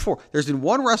 Never before. There's been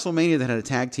one WrestleMania that had a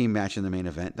tag team match in the main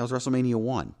event. That was WrestleMania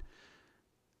 1.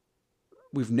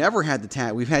 We've never had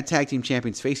we've had tag team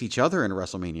champions face each other in a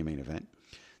WrestleMania main event.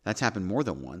 That's happened more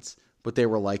than once, but they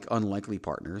were like unlikely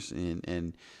partners,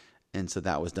 and so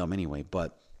that was dumb anyway.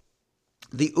 But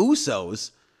the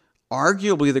Usos,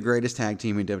 arguably the greatest tag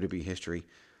team in WWE history,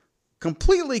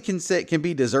 completely can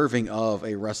be deserving of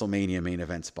a WrestleMania main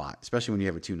event spot, especially when you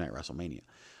have a 2-night WrestleMania.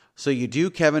 So you do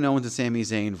Kevin Owens and Sami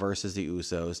Zayn versus the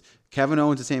Usos. Kevin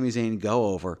Owens and Sami Zayn go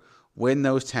over, win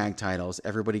those tag titles.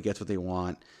 Everybody gets what they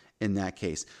want in that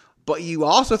case. But you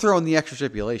also throw in the extra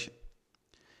stipulation.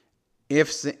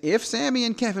 If Sami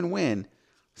and Kevin win,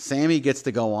 Sammy gets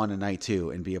to go on to night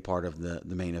 2 and be a part of the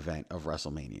main event of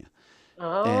WrestleMania.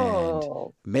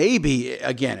 Oh. And maybe,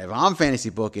 again, if I'm fantasy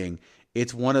booking,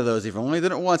 it's one of those, if only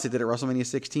did it once, it did at WrestleMania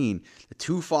 16, the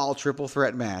 2-fall triple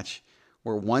threat match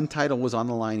where one title was on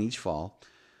the line each fall.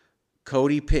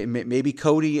 Maybe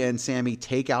Cody and Sammy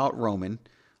take out Roman,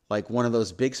 like one of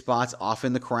those big spots off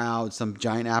in the crowd, some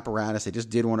giant apparatus. They just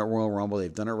did one at Royal Rumble.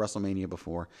 They've done it at WrestleMania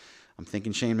before. I'm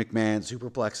thinking Shane McMahon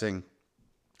superplexing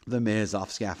The Miz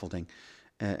off scaffolding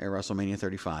at WrestleMania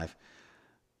 35.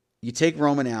 You take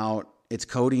Roman out. It's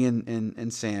Cody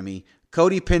and Sammy.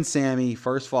 Cody pins Sammy.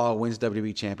 First fall, wins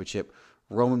WWE Championship.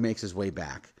 Roman makes his way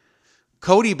back.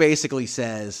 Cody basically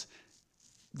says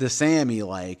to Sammy,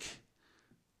 like,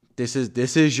 this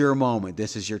is your moment.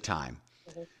 This is your time.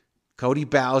 Mm-hmm. Cody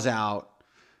bows out.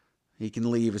 He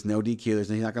can leave. There's no DQ. He's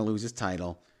not going to lose his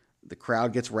title. The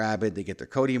crowd gets rabid. They get their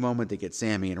Cody moment. They get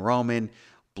Sammy and Roman.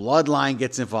 Bloodline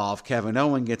gets involved. Kevin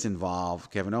Owens gets involved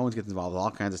with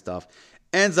all kinds of stuff.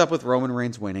 Ends up with Roman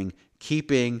Reigns winning,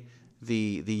 keeping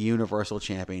the Universal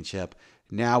Championship.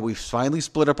 Now we've finally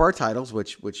split up our titles,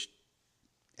 which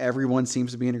everyone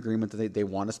seems to be in agreement that they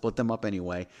want to split them up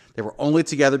anyway. They were only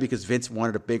together because Vince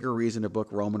wanted a bigger reason to book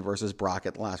Roman versus Brock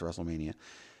at the last WrestleMania.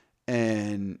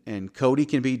 And Cody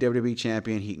can be WWE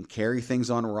Champion. He can carry things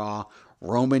on Raw.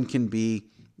 Roman can be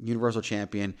Universal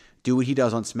Champion, do what he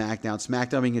does on SmackDown.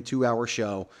 SmackDown being a 2-hour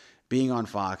show, being on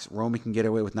Fox. Roman can get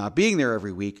away with not being there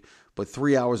every week, but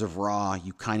 3 hours of Raw,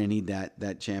 you kind of need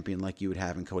that champion like you would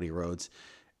have in Cody Rhodes.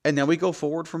 And then we go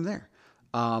forward from there.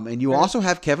 And you also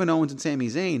have Kevin Owens and Sami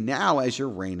Zayn now as your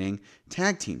reigning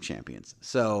tag team champions.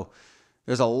 So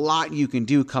there's a lot you can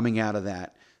do coming out of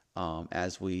that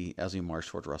as we march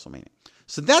towards WrestleMania.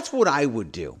 So that's what I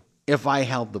would do if I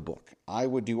held the book. I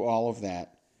would do all of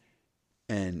that.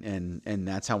 And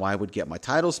that's how I would get my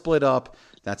title split up.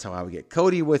 That's how I would get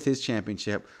Cody with his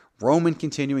championship. Roman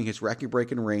continuing his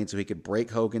record-breaking reign so he could break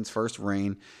Hogan's first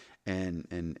reign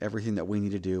and everything that we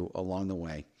need to do along the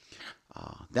way.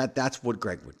 That's what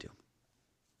Greg would do.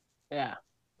 Yeah.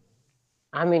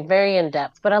 I mean, very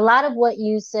in-depth. But a lot of what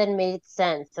you said made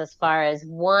sense as far as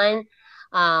one,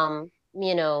 having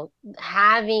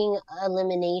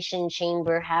Elimination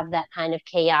Chamber have that kind of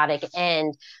chaotic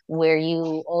end where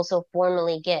you also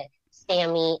formally get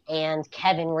Sammy and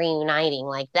Kevin reuniting.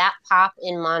 Like that pop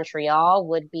in Montreal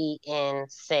would be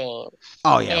insane.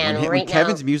 Oh yeah, and when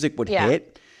Kevin's music would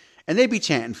hit, and they'd be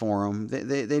chanting for him.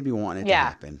 They'd be wanting it to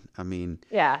happen. I mean,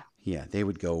 yeah, they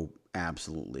would go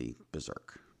absolutely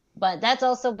berserk. But that's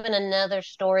also been another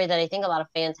story that I think a lot of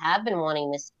fans have been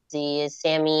wanting to see is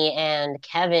Sammy and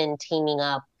Kevin teaming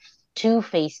up to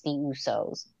face the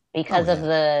Usos because of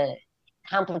the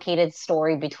complicated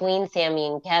story between Sammy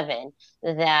and Kevin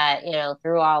that,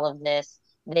 through all of this,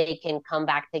 they can come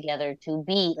back together to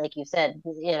beat, like you said,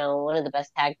 one of the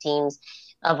best tag teams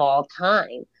of all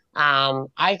time.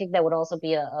 I think that would also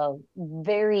be a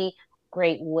very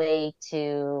great way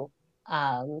to,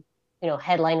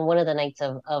 headline one of the nights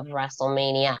of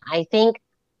WrestleMania. I think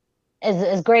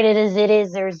as great as it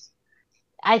is,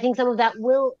 I think some of that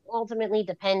will ultimately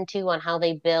depend too on how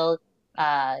they build,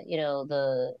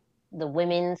 the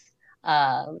women's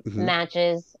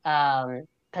matches,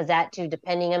 because that too,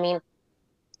 depending. I mean,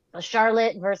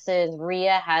 Charlotte versus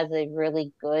Rhea has a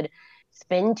really good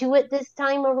spin to it this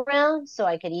time around, so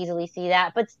I could easily see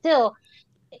that. But still,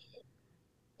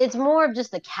 it's more of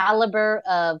just the caliber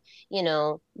of,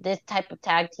 this type of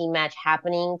tag team match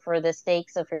happening for the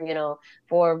stakes of,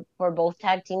 for both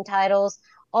tag team titles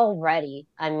already.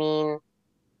 I mean,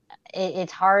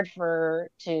 it's hard to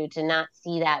not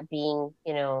see that being,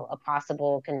 a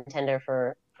possible contender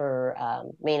for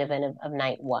main event of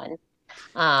night one.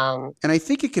 And I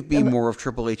think it could be more of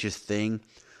Triple H's thing.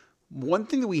 One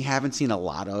thing that we haven't seen a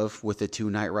lot of with the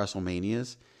 2-night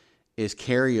WrestleManias is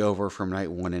carryover from night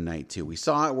 1 and night 2. We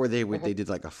saw it where they did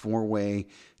like a 4-way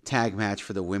tag match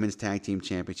for the women's tag team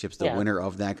championships. The winner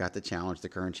of that got to challenge the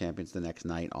current champions the next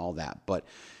night, all that. But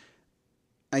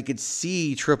I could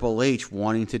see Triple H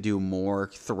wanting to do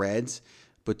more threads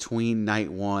between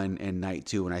night 1 and night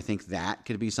 2, and I think that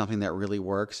could be something that really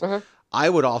works. I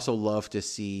would also love to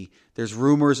see, there's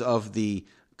rumors of the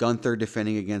Gunther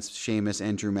defending against Sheamus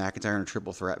and Drew McIntyre in a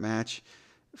triple threat match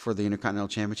for the Intercontinental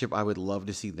Championship. I would love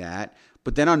to see that.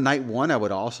 But then on night 1, I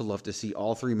would also love to see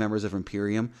all 3 members of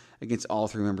Imperium against all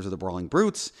 3 members of the Brawling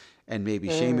Brutes, and maybe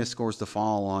Sheamus scores the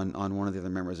fall on one of the other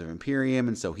members of Imperium,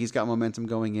 and so he's got momentum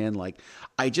going in. Like,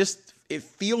 it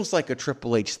feels like a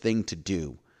Triple H thing to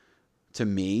do, to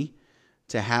me,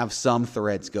 to have some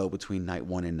threads go between night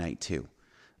 1 and night 2.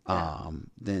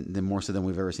 than more so than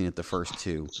we've ever seen it the first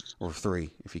 2 or 3,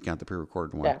 if you count the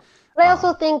pre-recorded one. Yeah. But I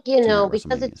also think,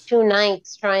 because it's WrestleManias. 2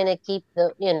 nights, trying to keep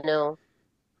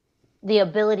the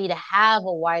ability to have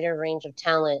a wider range of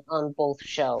talent on both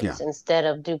shows instead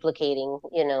of duplicating,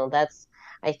 that's,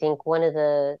 I think, one of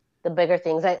the bigger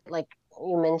things. Like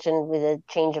you mentioned with the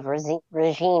change of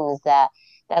regimes,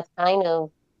 that's kind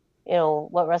of,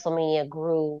 what WrestleMania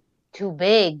grew too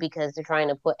big because they're trying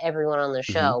to put everyone on the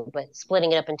show. But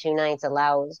splitting it up in 2 nights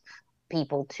allows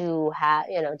people to have,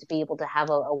 to be able to have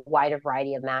a wider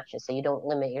variety of matches. So you don't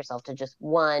limit yourself to just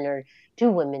 1 or 2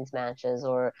 women's matches,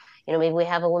 or, maybe we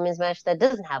have a women's match that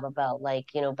doesn't have a belt, like,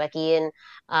 Becky and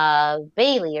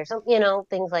Bayley or something,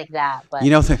 things like that. But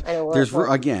there's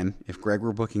again, if Greg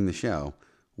were booking the show,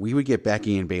 we would get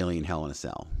Becky and Bayley in Hell in a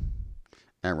Cell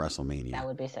at WrestleMania. That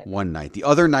would be sick. One night. The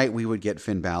other night we would get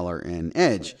Finn Balor and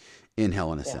Edge in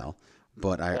Hell in a Cell.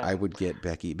 But I would get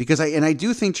Becky because I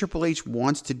do think Triple H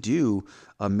wants to do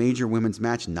a major women's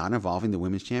match not involving the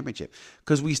women's championship,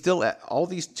 because we still, all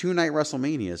these 2-night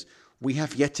WrestleManias, we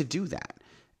have yet to do that.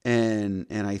 And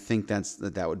I think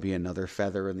that would be another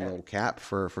feather in the old cap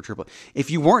for Triple H. If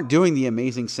you weren't doing the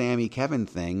amazing Sammy Kevin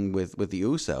thing with the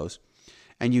Usos,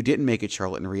 and you didn't make it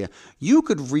Charlotte and Rhea, you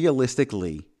could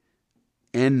realistically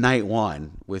end night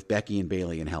 1 with Becky and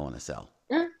Bayley in Hell in a Cell.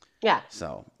 Yeah.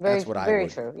 So that's what I would. Very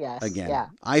true. Yes. Again,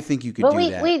 I think you could do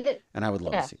that, and I would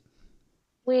love to see.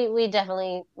 We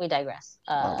definitely digress.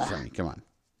 Come on.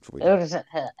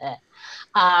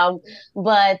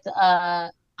 But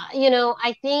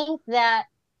I think that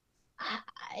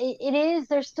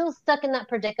they're still stuck in that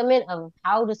predicament of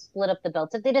how to split up the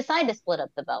belts if they decide to split up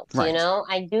the belts. Right.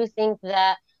 I do think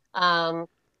that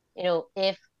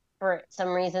if for some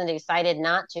reason they decided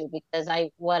not to, because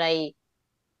I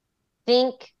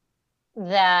think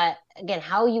that, again,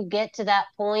 how you get to that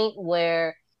point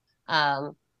where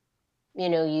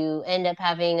you end up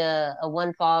having a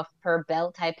one fall per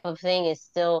belt type of thing is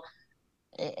still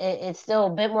a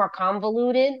bit more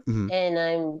convoluted.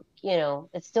 And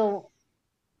it's still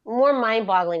more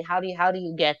mind-boggling. How do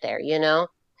you get there,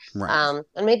 Right.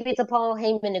 And maybe it's a Paul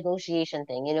Heyman negotiation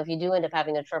thing, if you do end up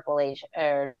having a Triple H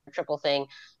or triple thing,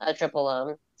 a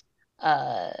triple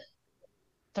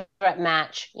threat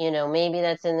match, maybe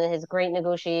that's in his great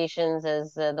negotiations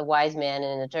as the wise man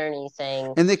and attorney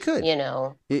saying, and they could,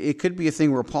 it could be a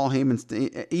thing where Paul Heyman's,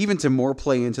 even to more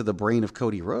play into the brain of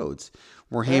Cody Rhodes,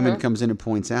 where Heyman comes in and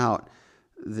points out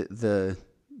the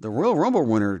Royal Rumble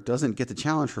winner doesn't get the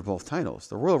challenge for both titles.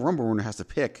 The Royal Rumble winner has to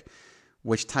pick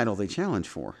which title they challenge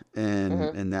for,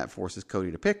 and that forces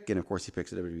Cody to pick, and of course he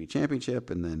picks the WWE Championship,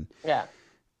 and then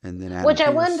and then Adam which I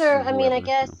Pearce wonder, or whoever, I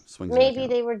guess swings it maybe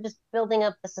back they were just building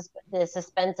up the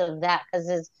suspense of that,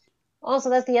 because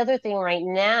also that's the other thing right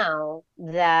now,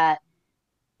 that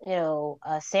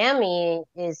Sammy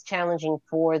is challenging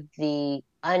for the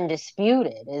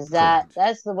undisputed.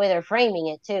 That's the way they're framing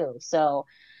it too. So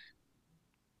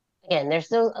again, there's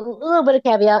still a little bit of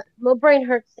caveat. My brain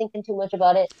hurts thinking too much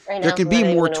about it right now. There can be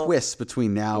more twists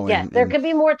between now and there could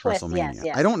be more twists. WrestleMania.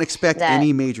 Yes. I don't expect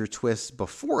any major twists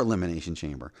before Elimination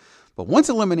Chamber, but once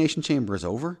Elimination Chamber is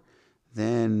over,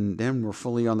 then we're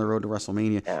fully on the road to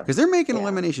WrestleMania, because they're making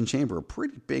Elimination Chamber a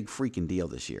pretty big freaking deal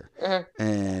this year,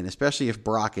 and especially if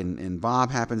Brock and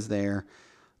Bob happens there,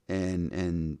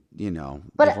 and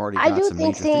but they've already I got do some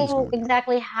think major things seeing going.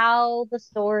 exactly how the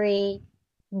story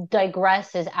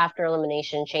digresses after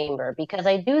Elimination Chamber, because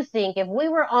I do think if we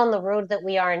were on the road that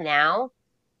we are now,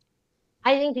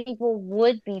 I think people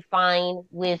would be fine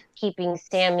with keeping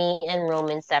Sammy and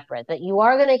Roman separate. That you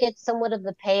are going to get somewhat of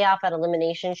the payoff at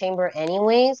Elimination Chamber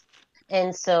anyways,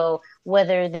 and so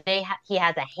whether he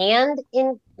has a hand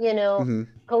in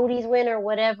Cody's win or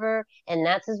whatever, and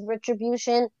that's his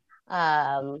retribution.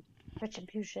 Thank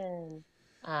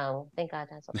God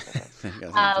that's okay.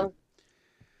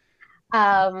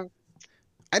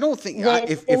 I don't think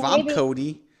if I'm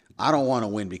Cody, I don't want to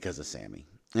win because of Sammy.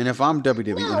 And if I'm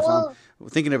WWE, I'm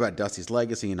thinking about Dusty's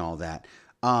legacy and all that,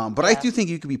 but I do think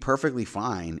you could be perfectly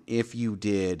fine if you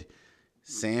did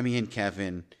Sammy and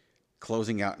Kevin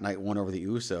closing out night 1 over the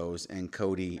Usos, and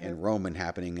Cody and Roman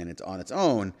happening, and it's on its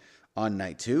own on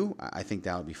night 2. I think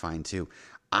that would be fine too.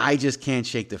 I just can't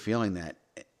shake the feeling that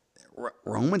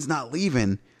Roman's not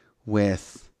leaving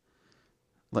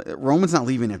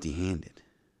empty-handed.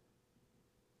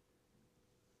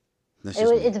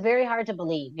 It's very hard to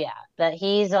believe, that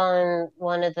he's on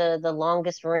one of the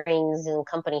longest reigns in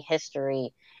company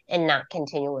history and not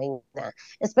continuing that,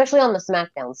 especially on the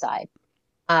SmackDown side.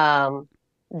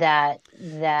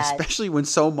 Especially when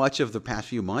so much of the past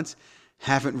few months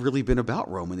haven't really been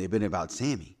about Roman; they've been about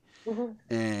Sammy.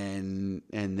 and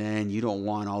then you don't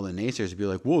want all the naysayers to be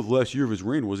like, well, the last year of his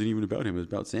reign wasn't even about him, it was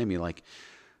about Sami. Like,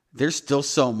 there's still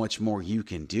so much more you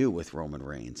can do with Roman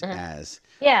Reigns as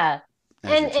even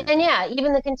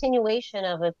the continuation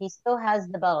of if he still has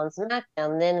the belt on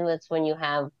SmackDown, then it's when you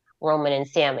have Roman and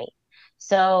Sami.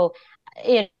 So,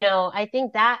 I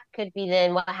think that could be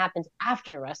then what happens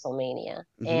after WrestleMania,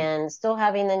 and still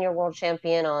having then your world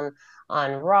champion on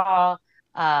Raw,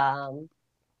 and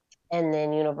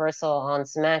then Universal on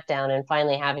SmackDown, and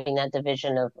finally having that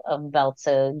division of belts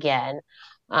again.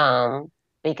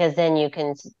 Because then you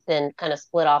can then kind of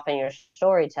split off in your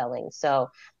storytelling. So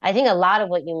I think a lot of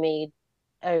what you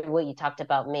talked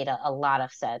about made a lot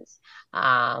of sense.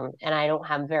 And I don't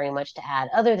have very much to add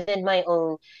other than my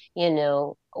own,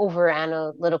 over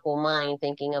analytical mind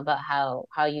thinking about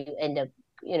how you end up,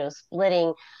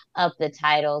 splitting up the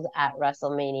titles at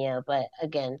WrestleMania. But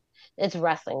again, it's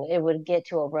wrestling. It would get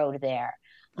to a road there.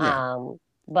 Yeah.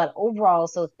 But overall,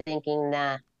 also thinking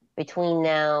that between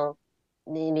now,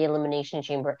 the Elimination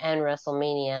Chamber and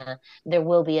WrestleMania, there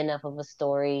will be enough of a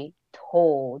story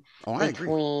told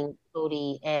between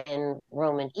Cody and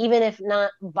Roman, even if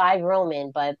not by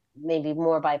Roman, but maybe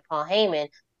more by Paul Heyman,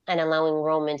 and allowing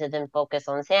Roman to then focus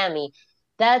on Sami.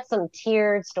 That's some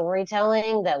tiered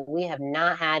storytelling that we have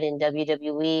not had in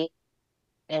WWE,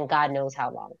 and God knows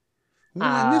how long. Well,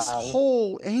 and this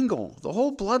whole angle, the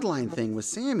whole bloodline thing with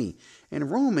Sami and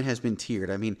Roman has been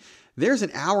tiered. I mean, there's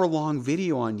an hour-long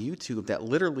video on YouTube that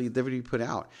literally WWE put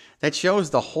out that shows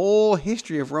the whole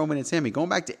history of Roman and Sami, going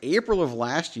back to April of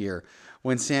last year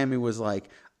when Sami was like,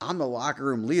 I'm the locker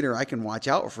room leader, I can watch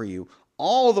out for you,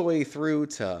 all the way through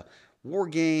to War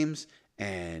Games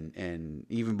and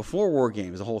even before War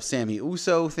Games, the whole Sami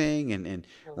Uso thing and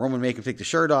Roman making him take the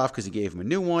shirt off because he gave him a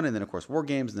new one, and then, of course, War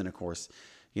Games, and then, of course,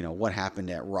 what happened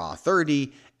at Raw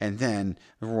 30, and then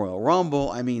the Royal Rumble.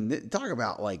 I mean, talk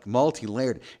about like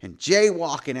multi-layered. And Jay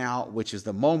walking out, which is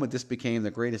the moment this became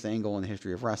the greatest angle in the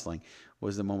history of wrestling,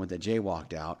 was the moment that Jay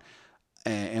walked out.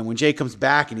 And when Jay comes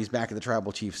back and he's back at the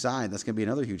Tribal Chief side, that's going to be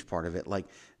another huge part of it. Like,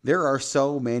 there are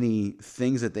so many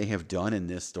things that they have done in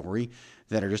this story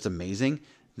that are just amazing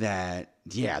that,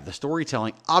 the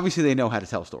storytelling, obviously they know how to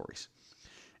tell stories.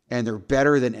 And they're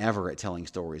better than ever at telling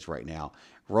stories right now.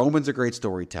 Roman's a great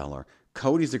storyteller.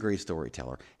 Cody's a great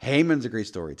storyteller. Heyman's a great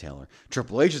storyteller.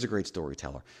 Triple H is a great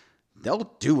storyteller.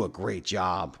 They'll do a great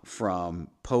job from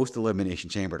post-Elimination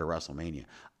Chamber to WrestleMania.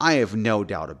 I have no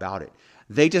doubt about it.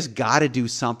 They just got to do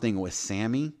something with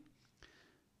Sami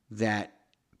that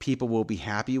people will be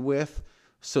happy with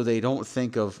so they don't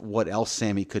think of what else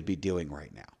Sami could be doing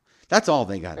right now. That's all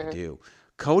they got to do.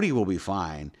 Cody will be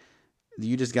fine.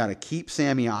 You just got to keep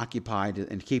Sami occupied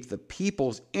and keep the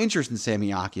people's interest in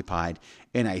Sami occupied.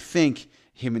 And I think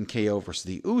him and KO versus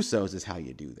the Usos is how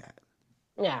you do that.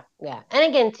 Yeah. And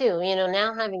again, too,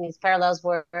 now having these parallels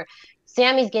where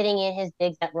Sami's getting in his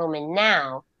digs at Roman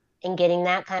now and getting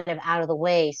that kind of out of the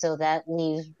way, so that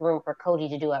leaves room for Cody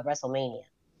to do at WrestleMania.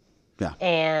 Yeah.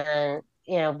 And,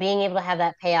 being able to have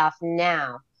that payoff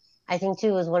now, I think,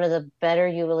 too, is one of the better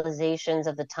utilizations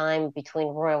of the time between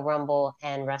Royal Rumble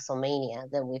and WrestleMania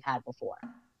than we've had before.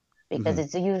 Because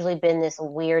it's usually been this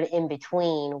weird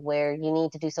in-between where you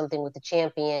need to do something with the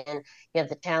champion, you have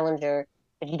the challenger,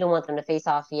 but you don't want them to face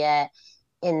off yet.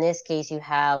 In this case, you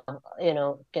have,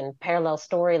 again, parallel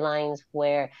storylines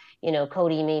where,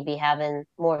 Cody may be having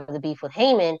more of the beef with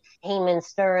Heyman, Heyman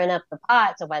stirring up the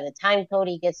pot. So by the time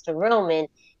Cody gets to Roman,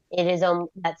 it is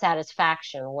that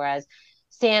satisfaction. Whereas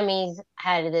Sami's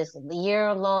had this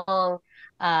year-long,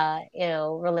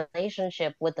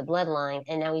 relationship with the bloodline,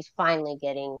 and now he's finally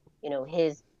getting,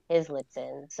 his licks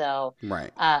in. So,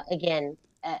 right. Again,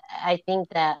 I think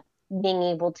that being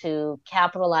able to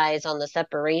capitalize on the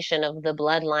separation of the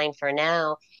bloodline for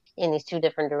now in these two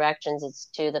different directions, it's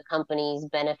to the company's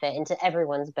benefit and to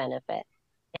everyone's benefit.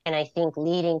 And I think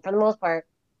leading, for the most part,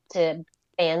 to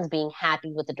fans being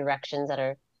happy with the directions that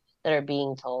are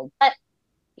being told. But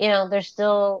there's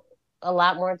still a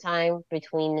lot more time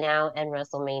between now and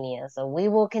WrestleMania. So we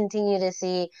will continue to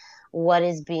see what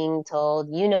is being told.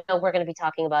 We're going to be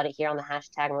talking about it here on the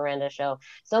 #Miranda Show.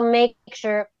 So make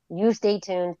sure you stay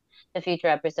tuned to future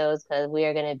episodes, because we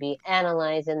are going to be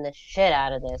analyzing the shit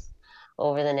out of this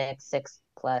over the next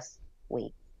 6+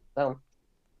 weeks. Boom.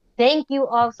 Thank you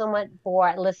all so much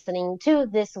for listening to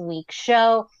this week's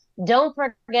show. Don't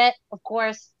forget, of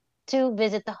course, to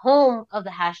visit the home of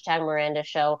the #Miranda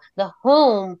Show, the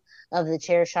home of the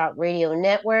Chairshot Radio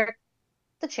Network,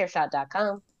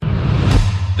 thechairshot.com.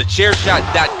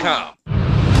 Thechairshot.com.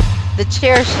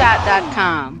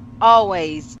 Thechairshot.com.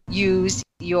 Always use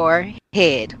your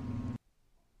head.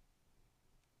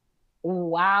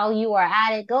 while you are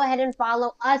at it, go ahead and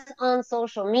follow us on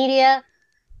social media.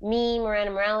 Me,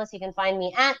 Miranda Morales, you can find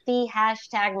me at the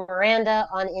hashtag Miranda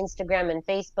on Instagram and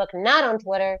Facebook, not on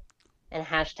Twitter, and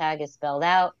hashtag is spelled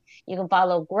out. You can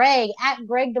follow Greg at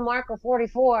Greg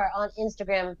DeMarco44 on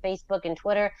Instagram, Facebook, and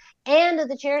Twitter, and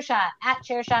The Chair Shot at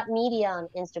Chairshot Media on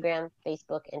Instagram,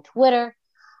 Facebook, and Twitter.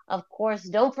 Of course,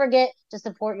 don't forget to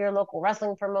support your local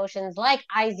wrestling promotions like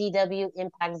IZW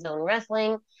Impact Zone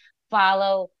Wrestling.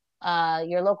 Follow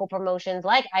your local promotions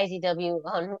like IZW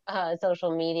on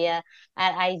social media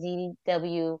at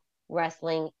IZW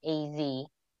Wrestling AZ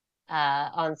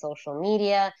on social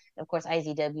media. Of course,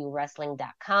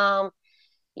 IZWWrestling.com.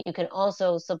 You can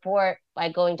also support by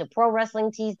going to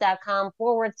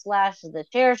ProWrestlingTees.com/The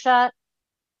Chair Shot.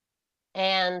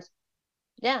 And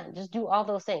yeah, just do all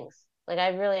those things. Like, I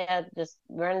really had just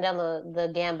run down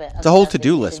the gambit. It's a whole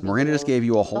to-do list. Miranda just gave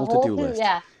you a whole to-do list.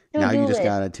 Yeah. Now you just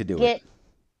got to do it.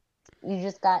 You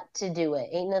just got to do it.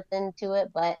 Ain't nothing to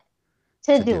it but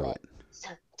to do it.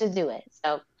 To do it.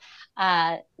 So,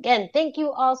 again, thank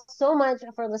you all so much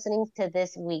for listening to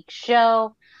this week's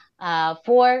show.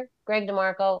 For Greg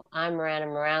DeMarco, I'm Miranda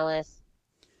Morales.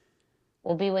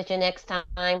 We'll be with you next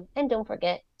time. And don't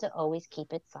forget to always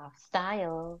keep it soft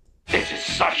style. This is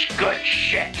such good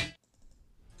shit.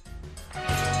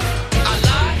 I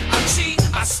lie, I cheat,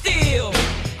 I steal.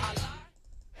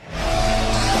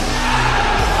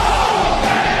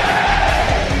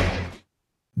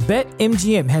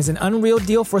 BetMGM has an unreal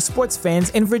deal for sports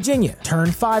fans in Virginia. Turn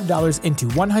 $5 into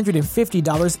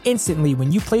 $150 instantly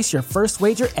when you place your first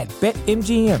wager at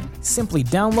BetMGM. Simply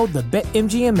download the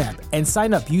BetMGM app and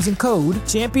sign up using code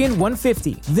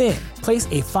Champion150. Then, place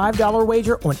a $5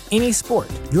 wager on any sport.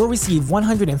 You'll receive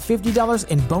 $150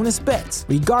 in bonus bets,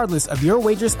 regardless of your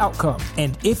wager's outcome.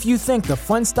 And if you think the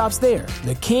fun stops there,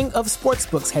 the King of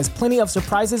Sportsbooks has plenty of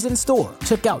surprises in store.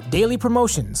 Check out daily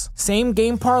promotions,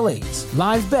 same-game parlays,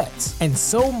 live bets, and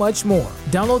so much more.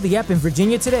 Download the app in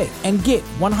Virginia today and get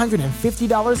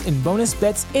 $150 in bonus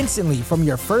bets instantly from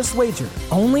your first wager.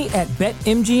 Only at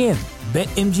BetMGM.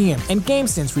 BetMGM and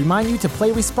GameSense remind you to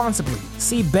play responsibly.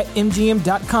 See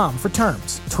BetMGM.com for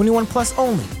terms. 21 plus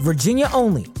only. Virginia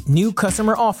only. New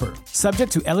customer offer.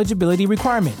 Subject to eligibility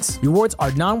requirements. Rewards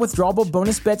are non-withdrawable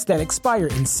bonus bets that expire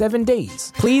in 7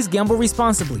 days. Please gamble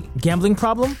responsibly. Gambling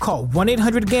problem? Call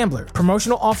 1-800-GAMBLER.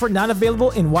 Promotional offer not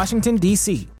available in Washington,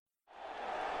 D.C.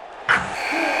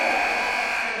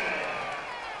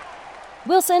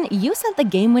 Wilson, you sent the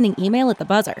game-winning email at the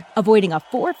buzzer, avoiding a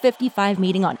 4:55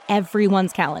 meeting on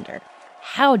everyone's calendar.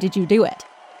 How did you do it?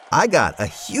 I got a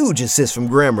huge assist from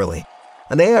Grammarly,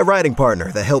 an AI writing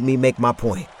partner that helped me make my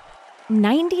point.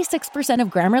 96% of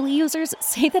Grammarly users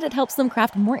say that it helps them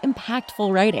craft more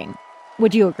impactful writing.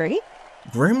 Would you agree?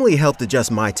 Grammarly helped adjust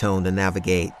my tone to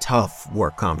navigate tough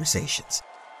work conversations.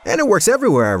 And it works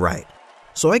everywhere I write,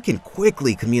 so I can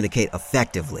quickly communicate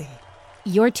effectively.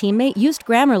 Your teammate used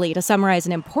Grammarly to summarize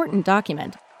an important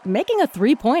document, making a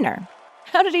 3-pointer.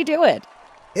 How did he do it?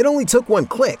 It only took one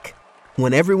click.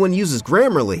 When everyone uses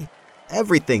Grammarly,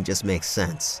 everything just makes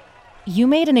sense. You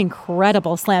made an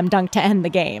incredible slam dunk to end the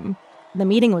game. The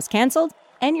meeting was canceled,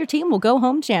 and your team will go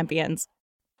home champions.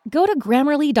 Go to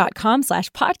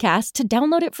Grammarly.com/podcast to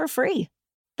download it for free.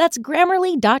 That's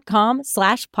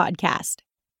Grammarly.com/podcast.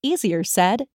 Easier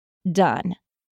said, done.